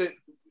think that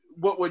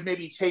what would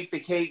maybe take the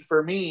cake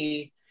for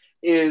me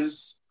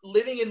is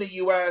living in the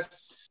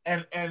US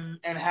and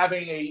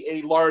having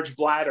a large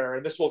bladder,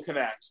 and this will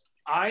connect.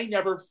 I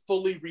never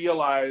fully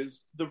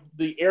realized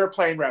the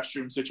airplane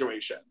restroom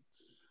situation,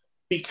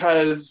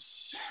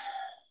 because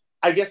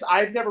I guess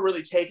I've never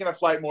really taken a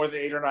flight more than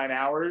 8 or 9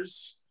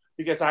 hours,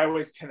 because I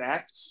always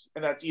connect,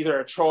 and that's either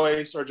a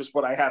choice or just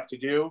what I have to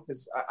do,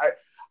 because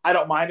I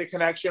don't mind a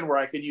connection where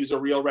I can use a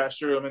real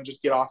restroom and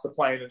just get off the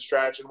plane and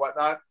stretch and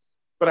whatnot.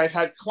 But I've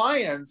had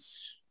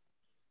clients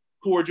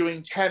who are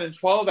doing 10 and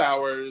 12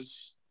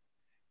 hours.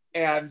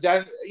 And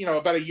then,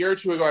 about a year or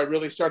 2 ago, I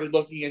really started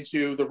looking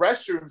into the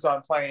restrooms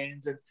on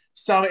planes. And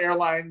some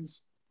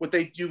airlines, what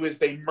they do is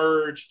they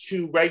merge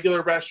 2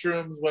 regular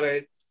restrooms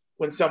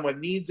when someone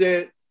needs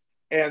it.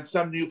 And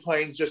some new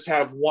planes just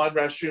have 1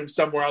 restroom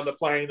somewhere on the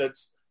plane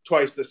that's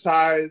twice the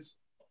size.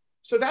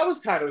 So that was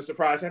kind of a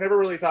surprise. I never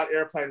really thought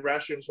airplane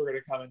restrooms were going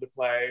to come into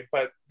play,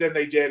 but then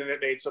they did, and it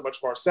made so much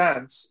more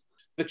sense.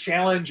 The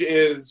challenge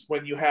is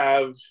when you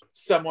have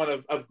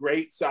someone of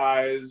great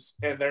size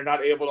and they're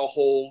not able to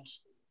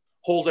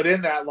hold it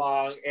in that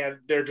long, and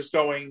they're just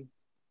going,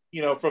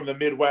 from the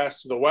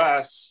Midwest to the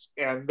West,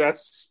 and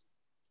that's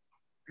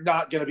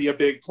not going to be a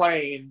big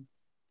plane.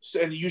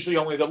 And usually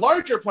only the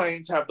larger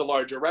planes have the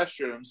larger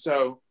restrooms.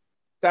 So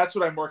that's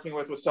what I'm working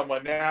with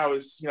someone now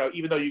is,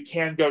 even though you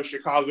can go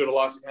Chicago to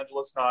Los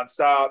Angeles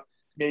nonstop,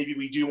 maybe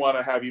we do want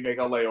to have you make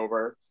a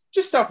layover.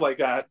 Just stuff like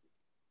that.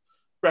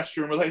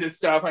 Restroom related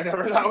stuff. I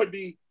never thought would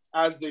be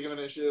as big of an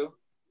issue.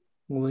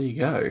 Well, there you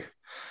go.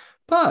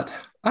 But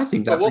I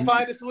think that we'll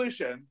find a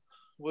solution.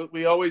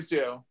 We always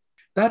do.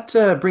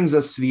 That brings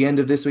us to the end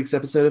of this week's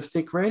episode of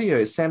Thick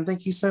Radio. Sam,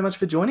 thank you so much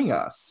for joining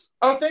us.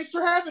 Oh, thanks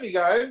for having me,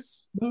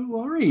 guys. No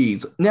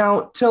worries.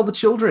 Now, tell the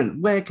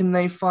children, where can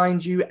they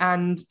find you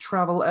and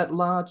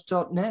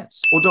travelatlarge.net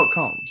or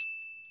 .com?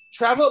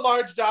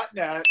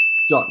 Travelatlarge.net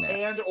 .net.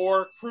 and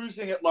or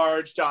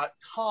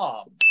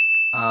cruisingatlarge.com.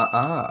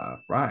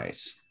 Right.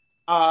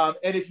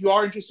 And if you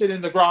are interested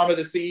in the Grom of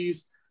the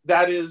Seas,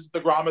 that is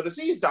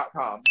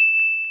thegromoftheseas.com.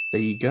 There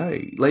you go.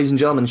 Ladies and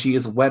gentlemen, she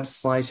is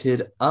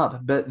websited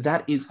up. But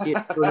that is it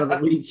for another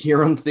week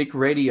here on Thick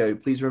Radio.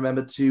 Please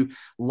remember to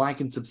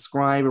like and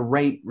subscribe,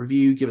 rate,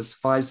 review, give us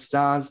 5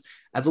 stars.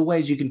 As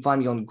always, you can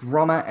find me on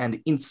Grommer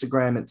and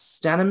Instagram at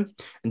Stanham,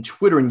 and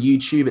Twitter and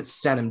YouTube at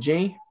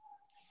StanhamG.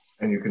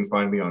 And you can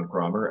find me on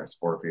Grommer as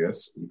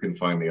Orpheus. You can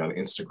find me on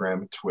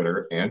Instagram,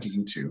 Twitter, and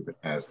YouTube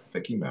as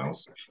Thicky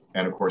Mouse.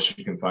 And of course,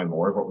 you can find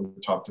more of what we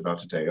talked about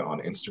today on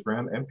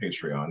Instagram and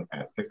Patreon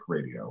at Thick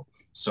Radio.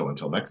 So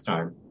until next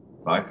time,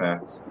 bye,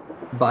 Fats.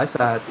 Bye,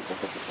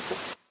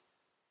 Fats.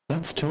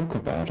 Let's talk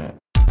about it.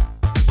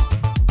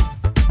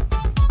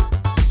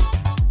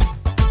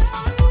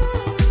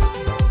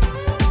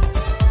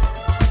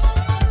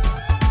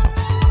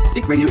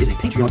 Thick Radio is a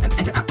Patreon and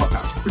Enter app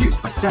podcast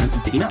produced by Stan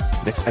and Thicky Mouse.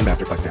 Mixed and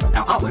mastered by Stanham.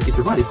 Our artwork is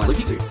provided by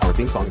Lukitu. Our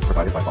theme song is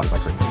provided by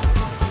Spotify.